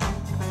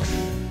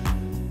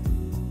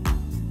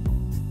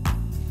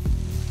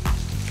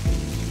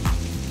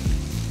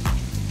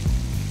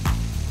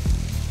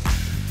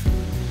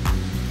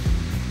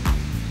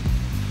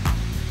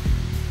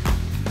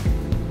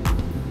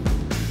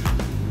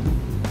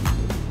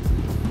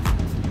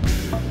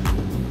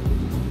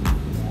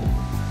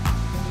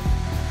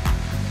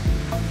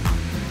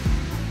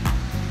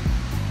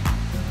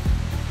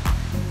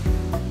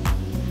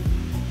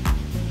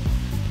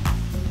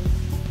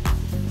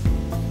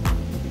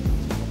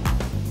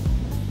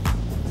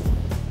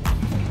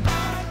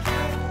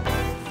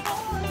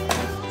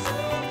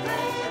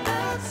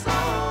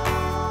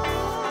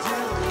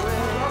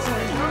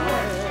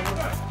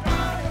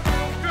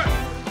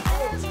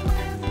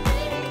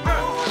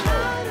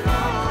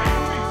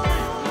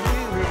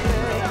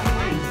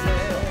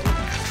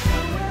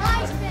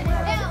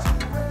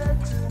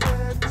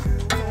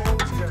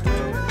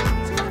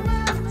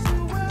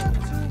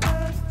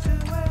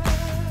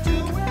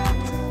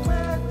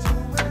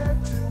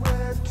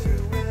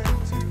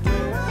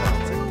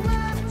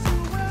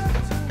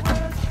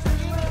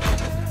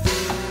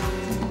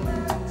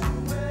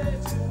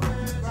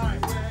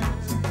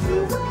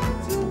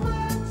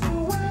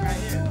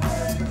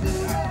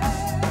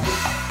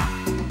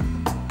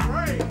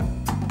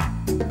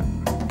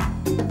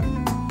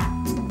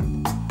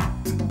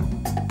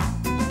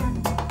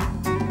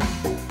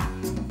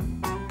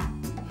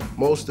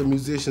 Most of the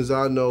musicians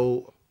I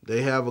know,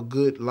 they have a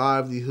good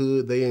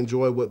livelihood. They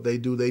enjoy what they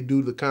do. They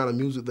do the kind of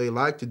music they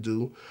like to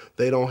do.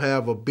 They don't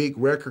have a big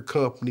record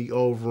company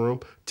over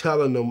them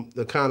telling them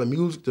the kind of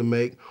music to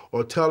make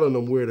or telling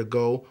them where to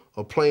go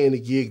or playing a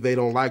gig they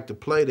don't like to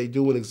play. They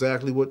doing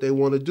exactly what they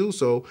want to do.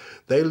 So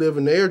they live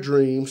in their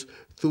dreams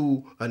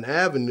through an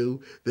avenue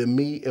that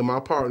me and my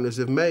partners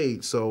have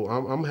made. So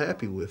I'm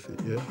happy with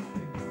it, yeah.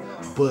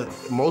 But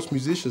most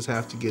musicians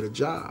have to get a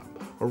job,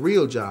 a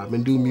real job,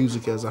 and do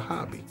music as a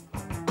hobby.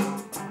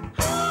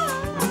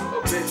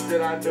 Bitch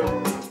that I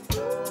know,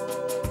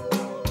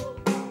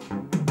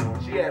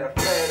 she had a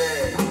flat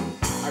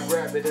ass, I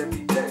grab it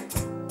every day.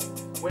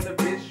 When the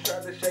bitch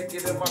tried to shake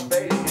it in my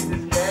face, get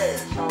this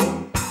cash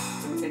home,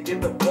 and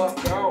get the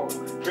fuck on,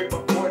 drink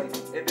my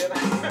 40, and then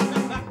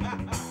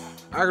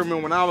I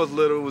remember when I was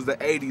little, it was the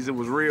 80s, it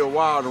was real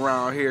wild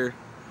around here,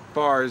 as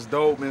far as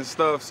dope and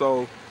stuff,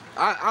 so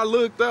I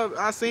looked up,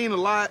 I seen a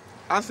lot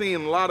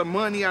of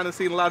money, I done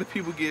seen a lot of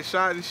people get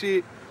shot and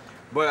shit.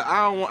 But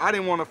I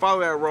didn't want to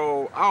follow that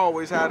road. I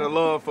always had a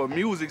love for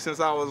music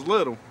since I was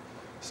little.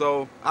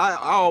 So I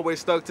always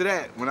stuck to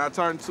that. When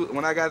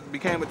I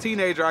became a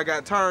teenager, I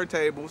got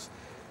turntables.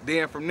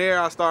 Then from there,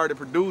 I started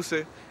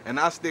producing, and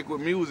I stick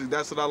with music.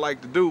 That's what I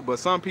like to do. But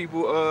some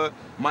people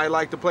might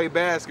like to play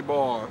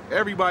basketball.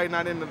 Everybody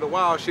not into the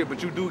wild shit,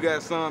 but you do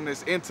got some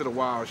that's into the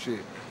wild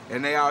shit.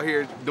 And they out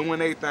here doing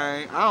their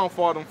thing. I don't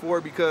fault them for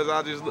it because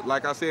I just,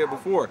 like I said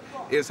before,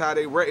 it's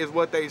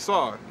what they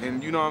saw.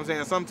 And you know what I'm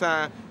saying?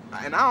 Sometimes,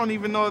 and I don't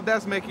even know if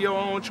that's making your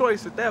own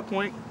choice at that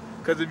point.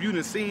 Because if you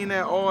done seen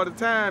that all the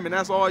time and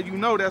that's all you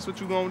know, that's what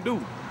you gonna do.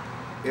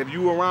 If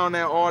you around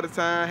that all the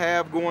time,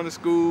 half going to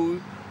school,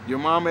 your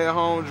mama at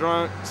home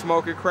drunk,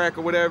 smoking crack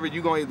or whatever,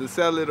 you gonna either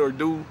sell it or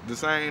do the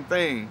same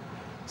thing.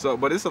 So,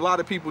 but it's a lot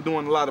of people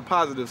doing a lot of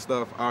positive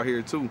stuff out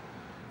here too.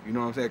 You know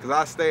what I'm saying? Because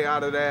I stay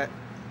out of that.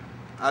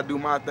 I do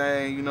my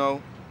thing, you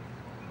know.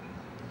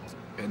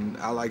 And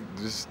I like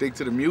to just stick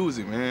to the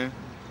music, man.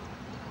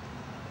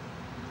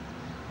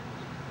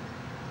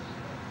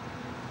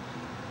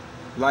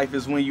 Life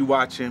is when you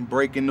watching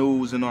breaking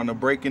news, and on the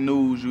breaking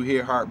news you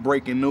hear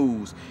heartbreaking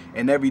news.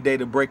 And every day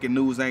the breaking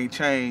news ain't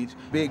changed.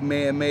 Big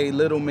man made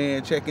little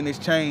man checking his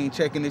change,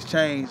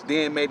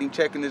 then made him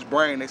checking his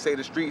brain. They say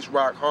the streets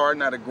rock hard,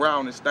 now the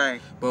ground is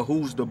stank. But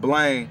who's to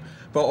blame?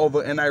 For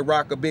over in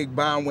Iraq, a big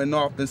bomb went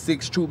off and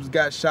 6 troops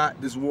got shot.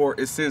 This war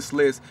is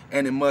senseless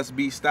and it must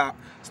be stopped.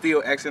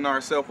 Still asking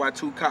ourselves why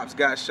 2 cops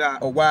got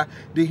shot. Or why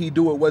did he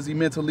do it? Was he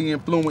mentally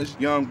influenced?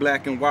 Young,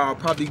 black, and wild,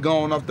 probably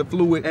gone off the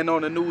fluid. And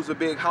on the news, a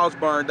big house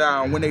burned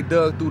down. When they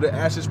dug through the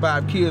ashes,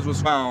 5 kids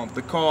was found.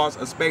 The cause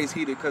of space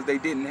heated because they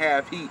didn't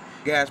have heat.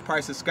 Gas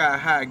prices sky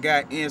high,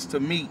 got ends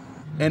to meet.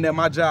 And at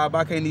my job,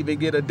 I can't even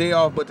get a day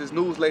off, but this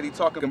news lady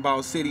talking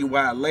about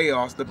citywide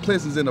layoffs. The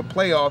Pistons in the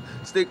playoff,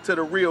 stick to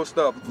the real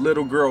stuff.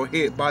 Little girl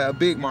hit by a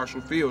big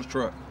Marshall Fields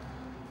truck.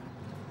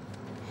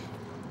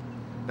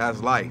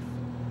 That's life.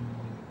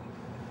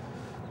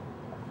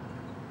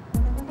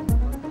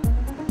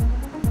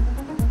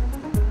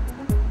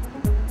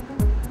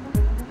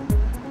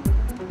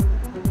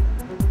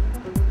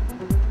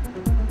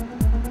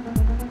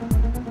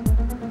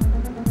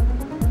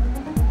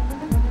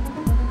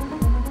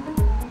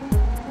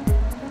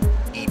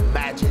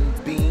 Imagine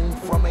being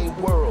from a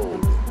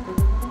world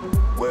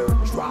where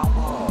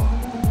drama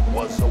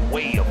was a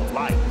way of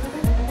life.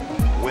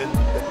 When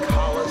the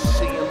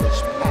Colosseum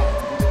is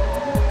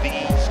packed,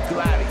 these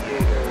gladiators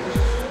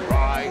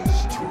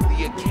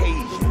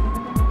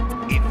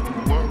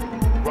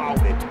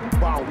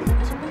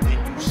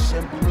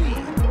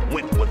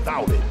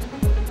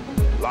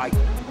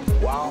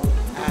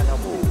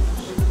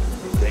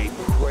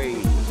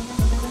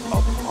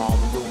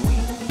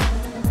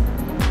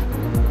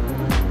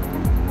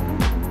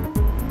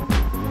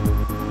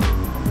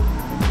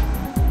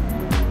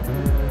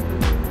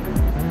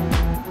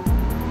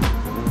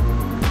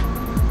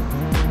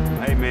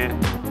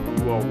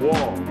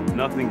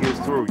nothing gets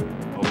through you,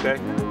 okay?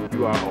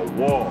 You are a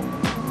wall.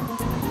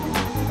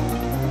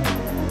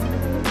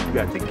 You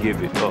got to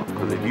give it up,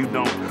 because if you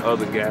don't,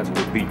 other guys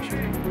will beat you.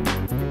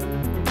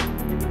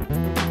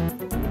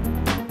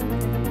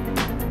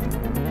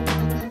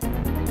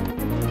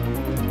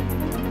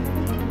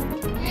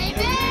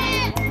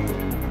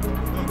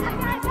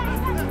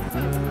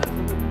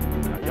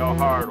 Y'all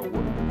hard or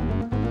what?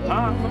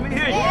 Huh? Let me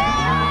hear you.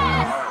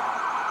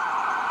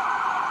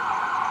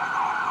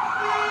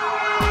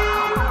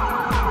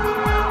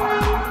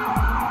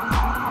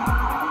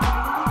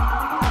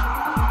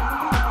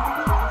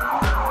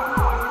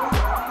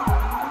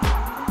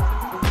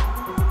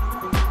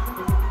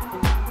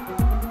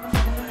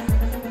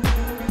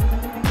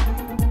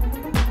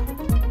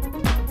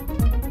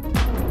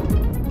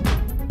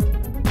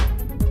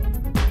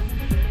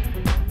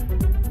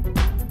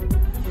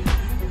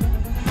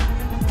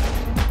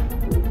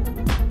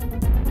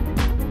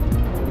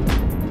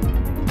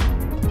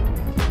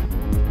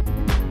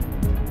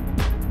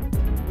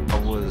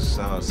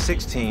 I was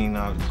 16,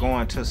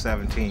 going to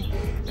 17,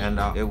 and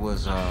it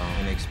was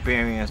an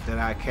experience that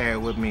I carried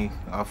with me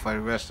for the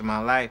rest of my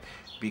life,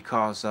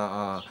 because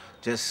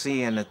just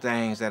seeing the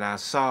things that I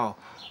saw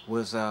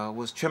was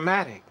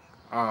traumatic,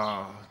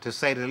 to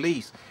say the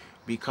least,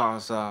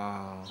 because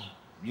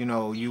you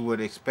know, you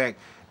would expect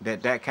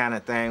that kind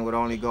of thing would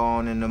only go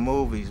on in the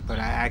movies, but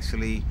I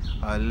actually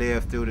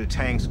lived through the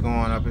tanks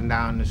going up and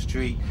down the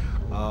street,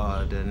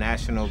 the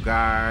National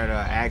Guard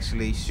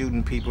actually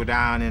shooting people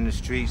down in the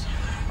streets,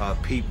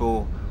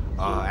 people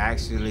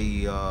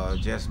actually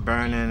just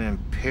burning and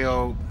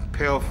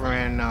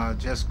pilfering,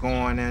 just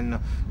going in,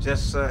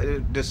 just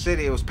the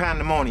city, it was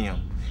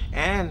pandemonium.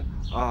 And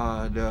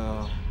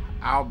the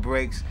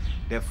outbreaks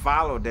that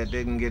followed that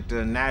didn't get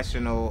the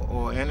national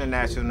or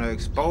international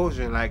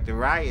exposure like the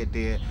riot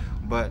did,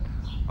 but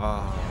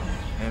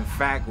in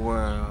fact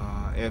were,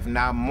 if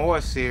not more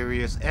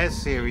serious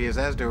as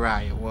the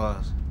riot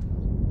was.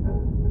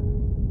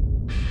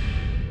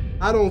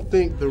 I don't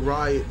think the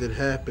riot that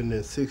happened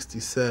in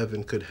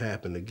 '67 could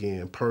happen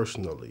again,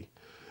 personally,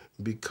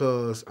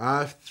 because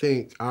I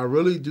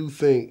really do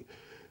think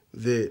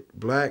that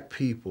black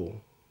people,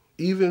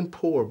 even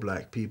poor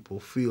black people,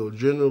 feel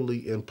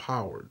generally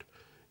empowered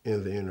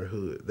in the inner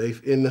hood.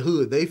 In the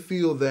hood, they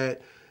feel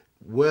that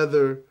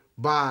whether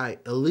by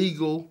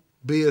illegal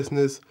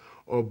business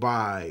or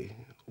by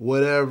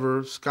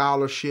whatever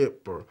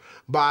scholarship or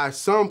by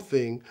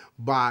something,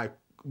 by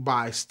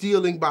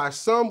stealing, by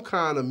some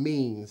kind of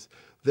means,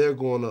 they're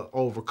going to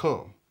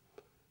overcome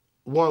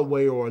one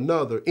way or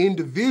another.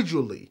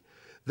 Individually,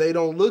 they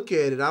don't look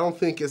at it. I don't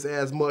think it's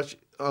as much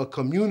a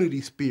community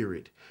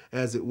spirit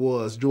as it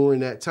was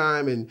during that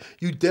time, and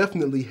you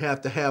definitely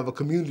have to have a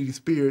community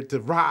spirit to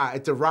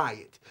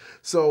riot.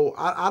 So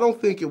I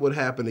don't think it would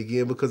happen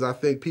again, because I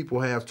think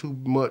people have too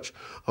much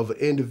of an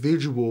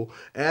individual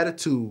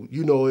attitude.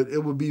 You know,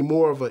 it would be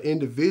more of an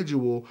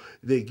individual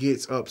that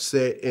gets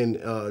upset and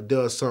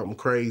does something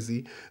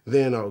crazy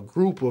than a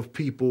group of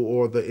people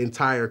or the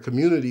entire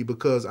community,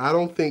 because I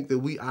don't think that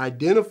we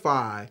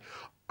identify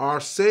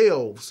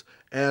ourselves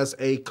as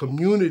a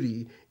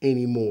community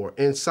anymore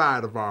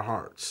inside of our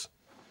hearts.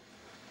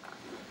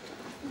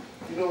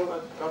 You know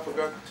what I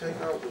forgot to take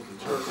out was the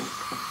turkey.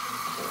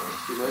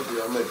 See,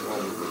 maybe I'll make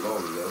one with the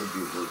bologna. That would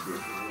be a little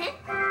different.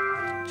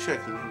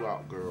 Checking you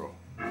out, girl.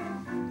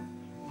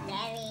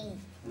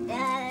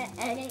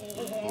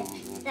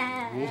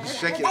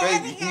 Shake it,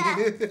 baby.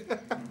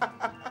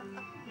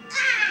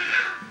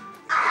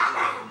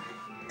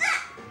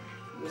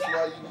 That's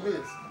why you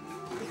missed.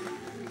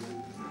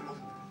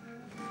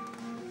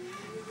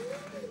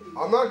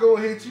 I'm not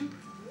gonna hit you.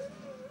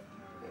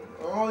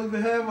 I don't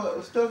even have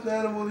a stuffed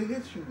animal to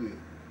hit you with.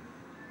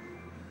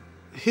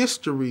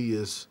 History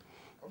is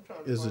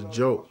a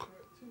joke.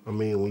 I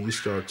mean, when you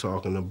start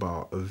talking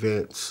about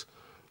events,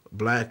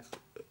 black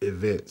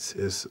events,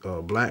 it's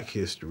black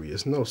history.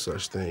 It's no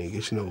such thing.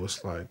 It's, you know,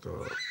 it's like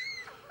a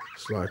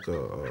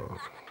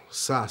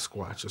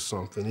Sasquatch or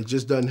something. It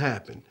just doesn't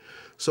happen.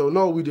 So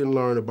no, we didn't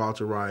learn about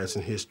the riots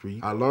in history.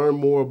 I learned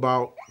more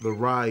about the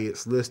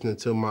riots listening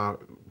to my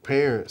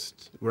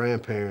parents,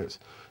 grandparents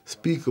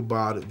speak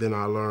about it than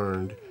I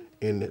learned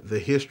in the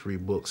history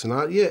books.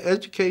 And yeah,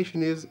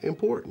 education is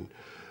important,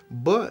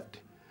 but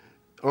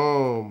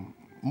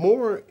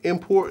more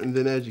important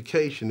than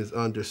education is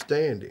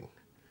understanding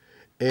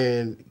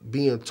and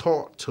being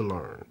taught to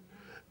learn.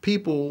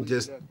 People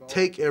just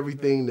take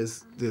everything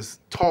that's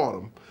taught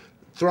them,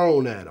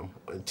 thrown at them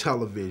on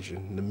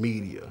television, the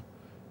media,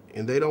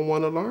 and they don't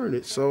want to learn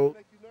it. So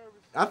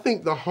I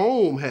think the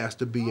home has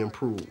to be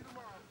improved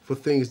for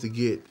things to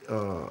get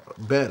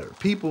better.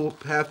 People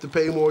have to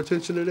pay more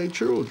attention to their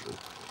children.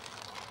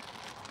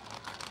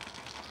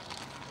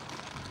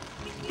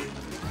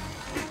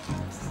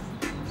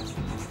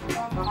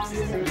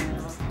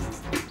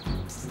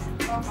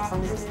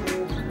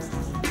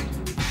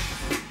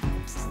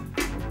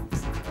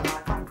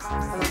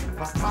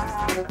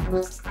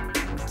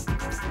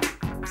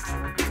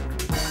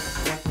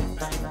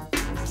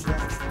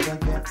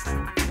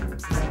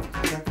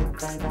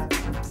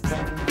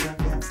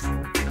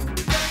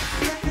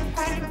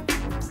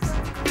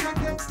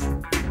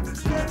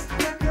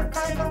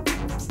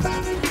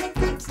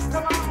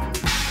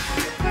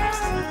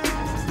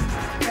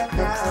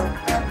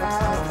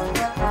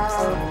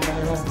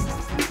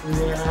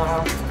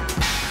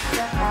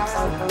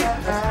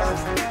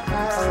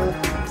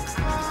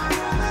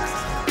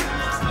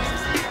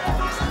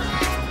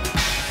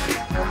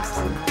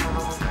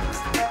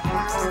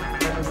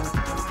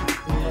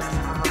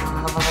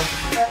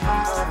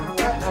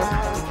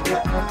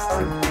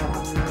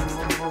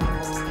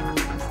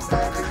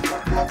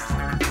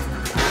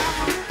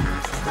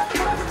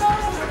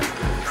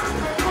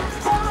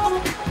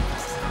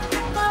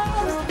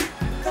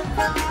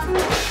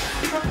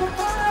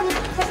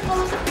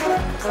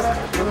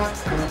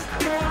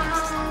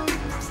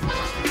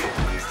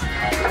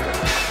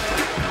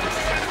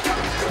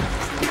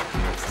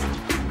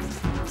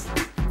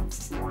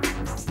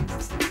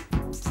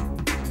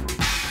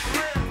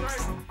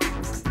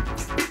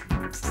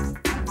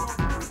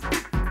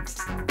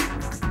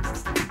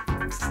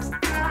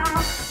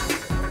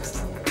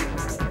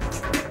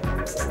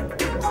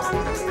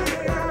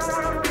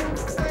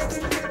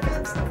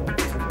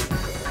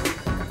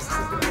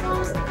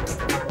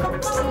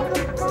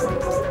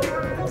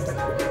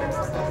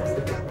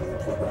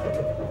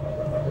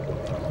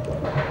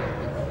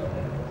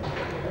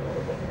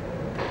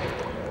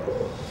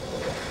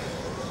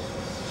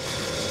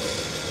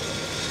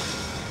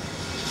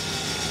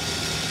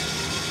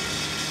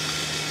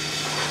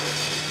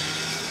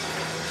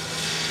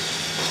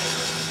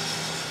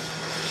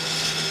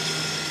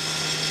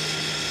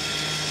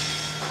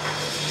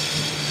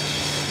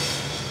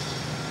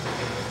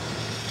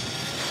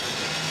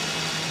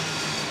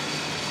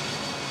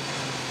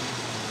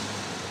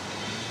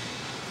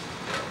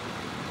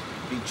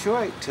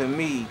 Detroit, to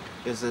me,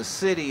 is a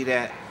city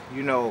that,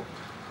 you know,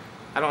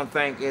 I don't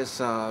think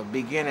it's a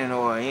beginning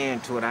or an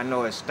end to it. I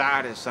know it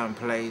started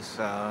someplace,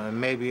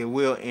 maybe it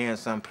will end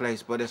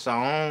someplace, but it's an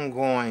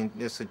ongoing,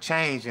 it's a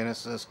change, and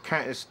it's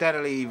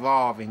steadily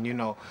evolving, you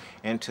know,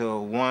 into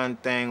one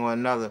thing or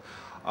another.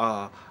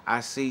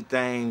 I see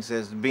things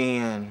as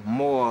being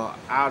more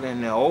out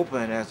in the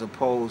open as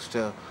opposed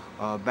to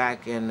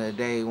back in the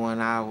day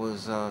when I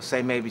was,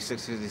 say, maybe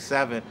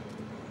 67.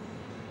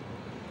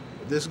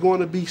 It's going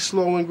to be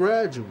slow and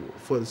gradual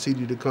for the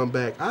city to come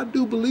back. I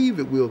do believe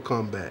it will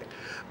come back.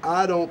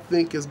 I don't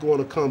think it's going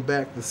to come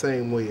back the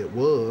same way it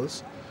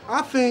was.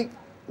 I think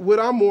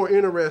what I'm more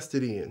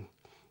interested in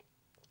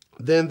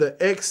than the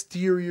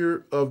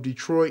exterior of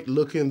Detroit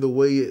looking the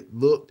way it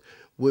looked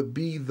would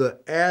be the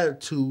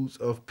attitudes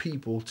of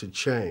people to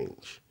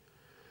change.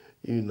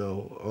 You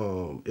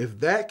know, if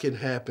that can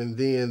happen,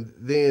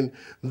 then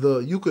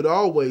you could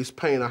always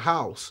paint a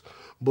house,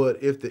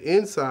 but if the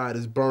inside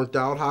is burnt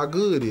out, how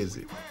good is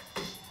it?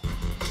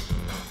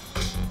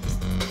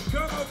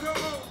 Come on, come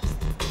on.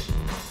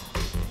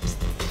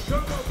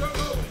 Come on, come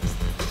on.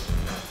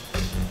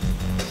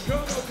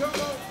 Come on, come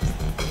on.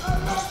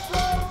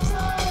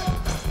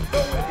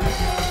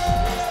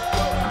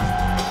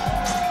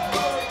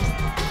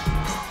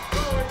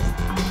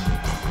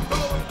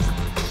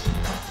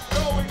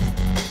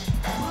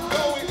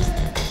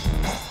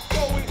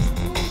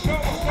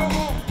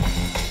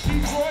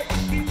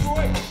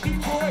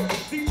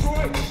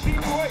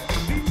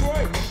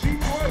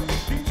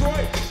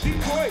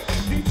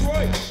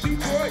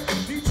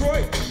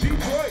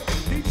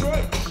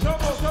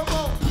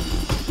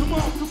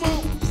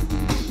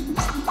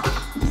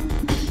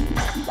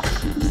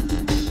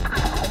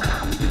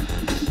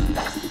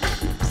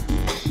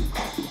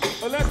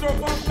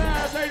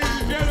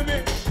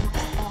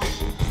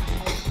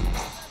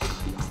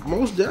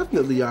 Most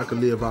definitely I could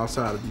live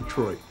outside of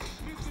Detroit.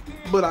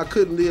 But I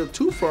couldn't live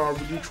too far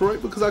from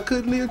Detroit because I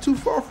couldn't live too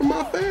far from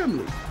my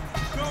family.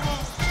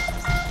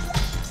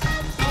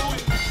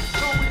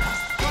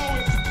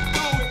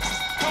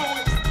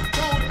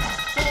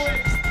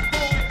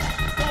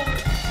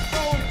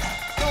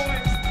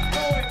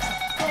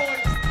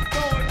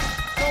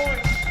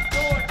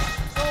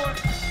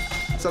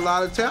 It's a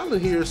lot of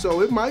talent here,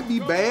 so it might be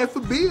bad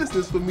for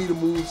business for me to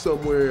move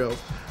somewhere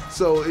else.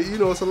 So, you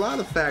know, it's a lot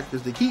of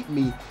factors that keep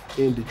me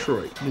in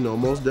Detroit, you know,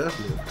 most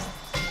definitely.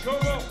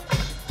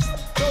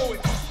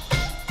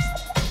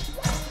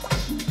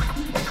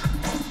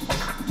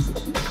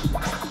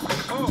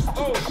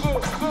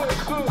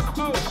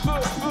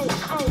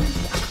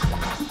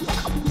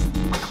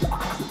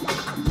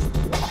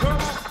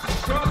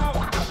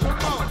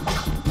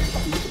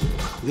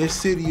 This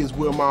city is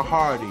where my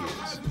heart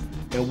is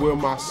and where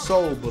my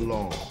soul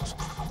belongs.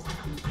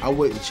 I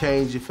wouldn't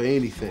change it for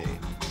anything.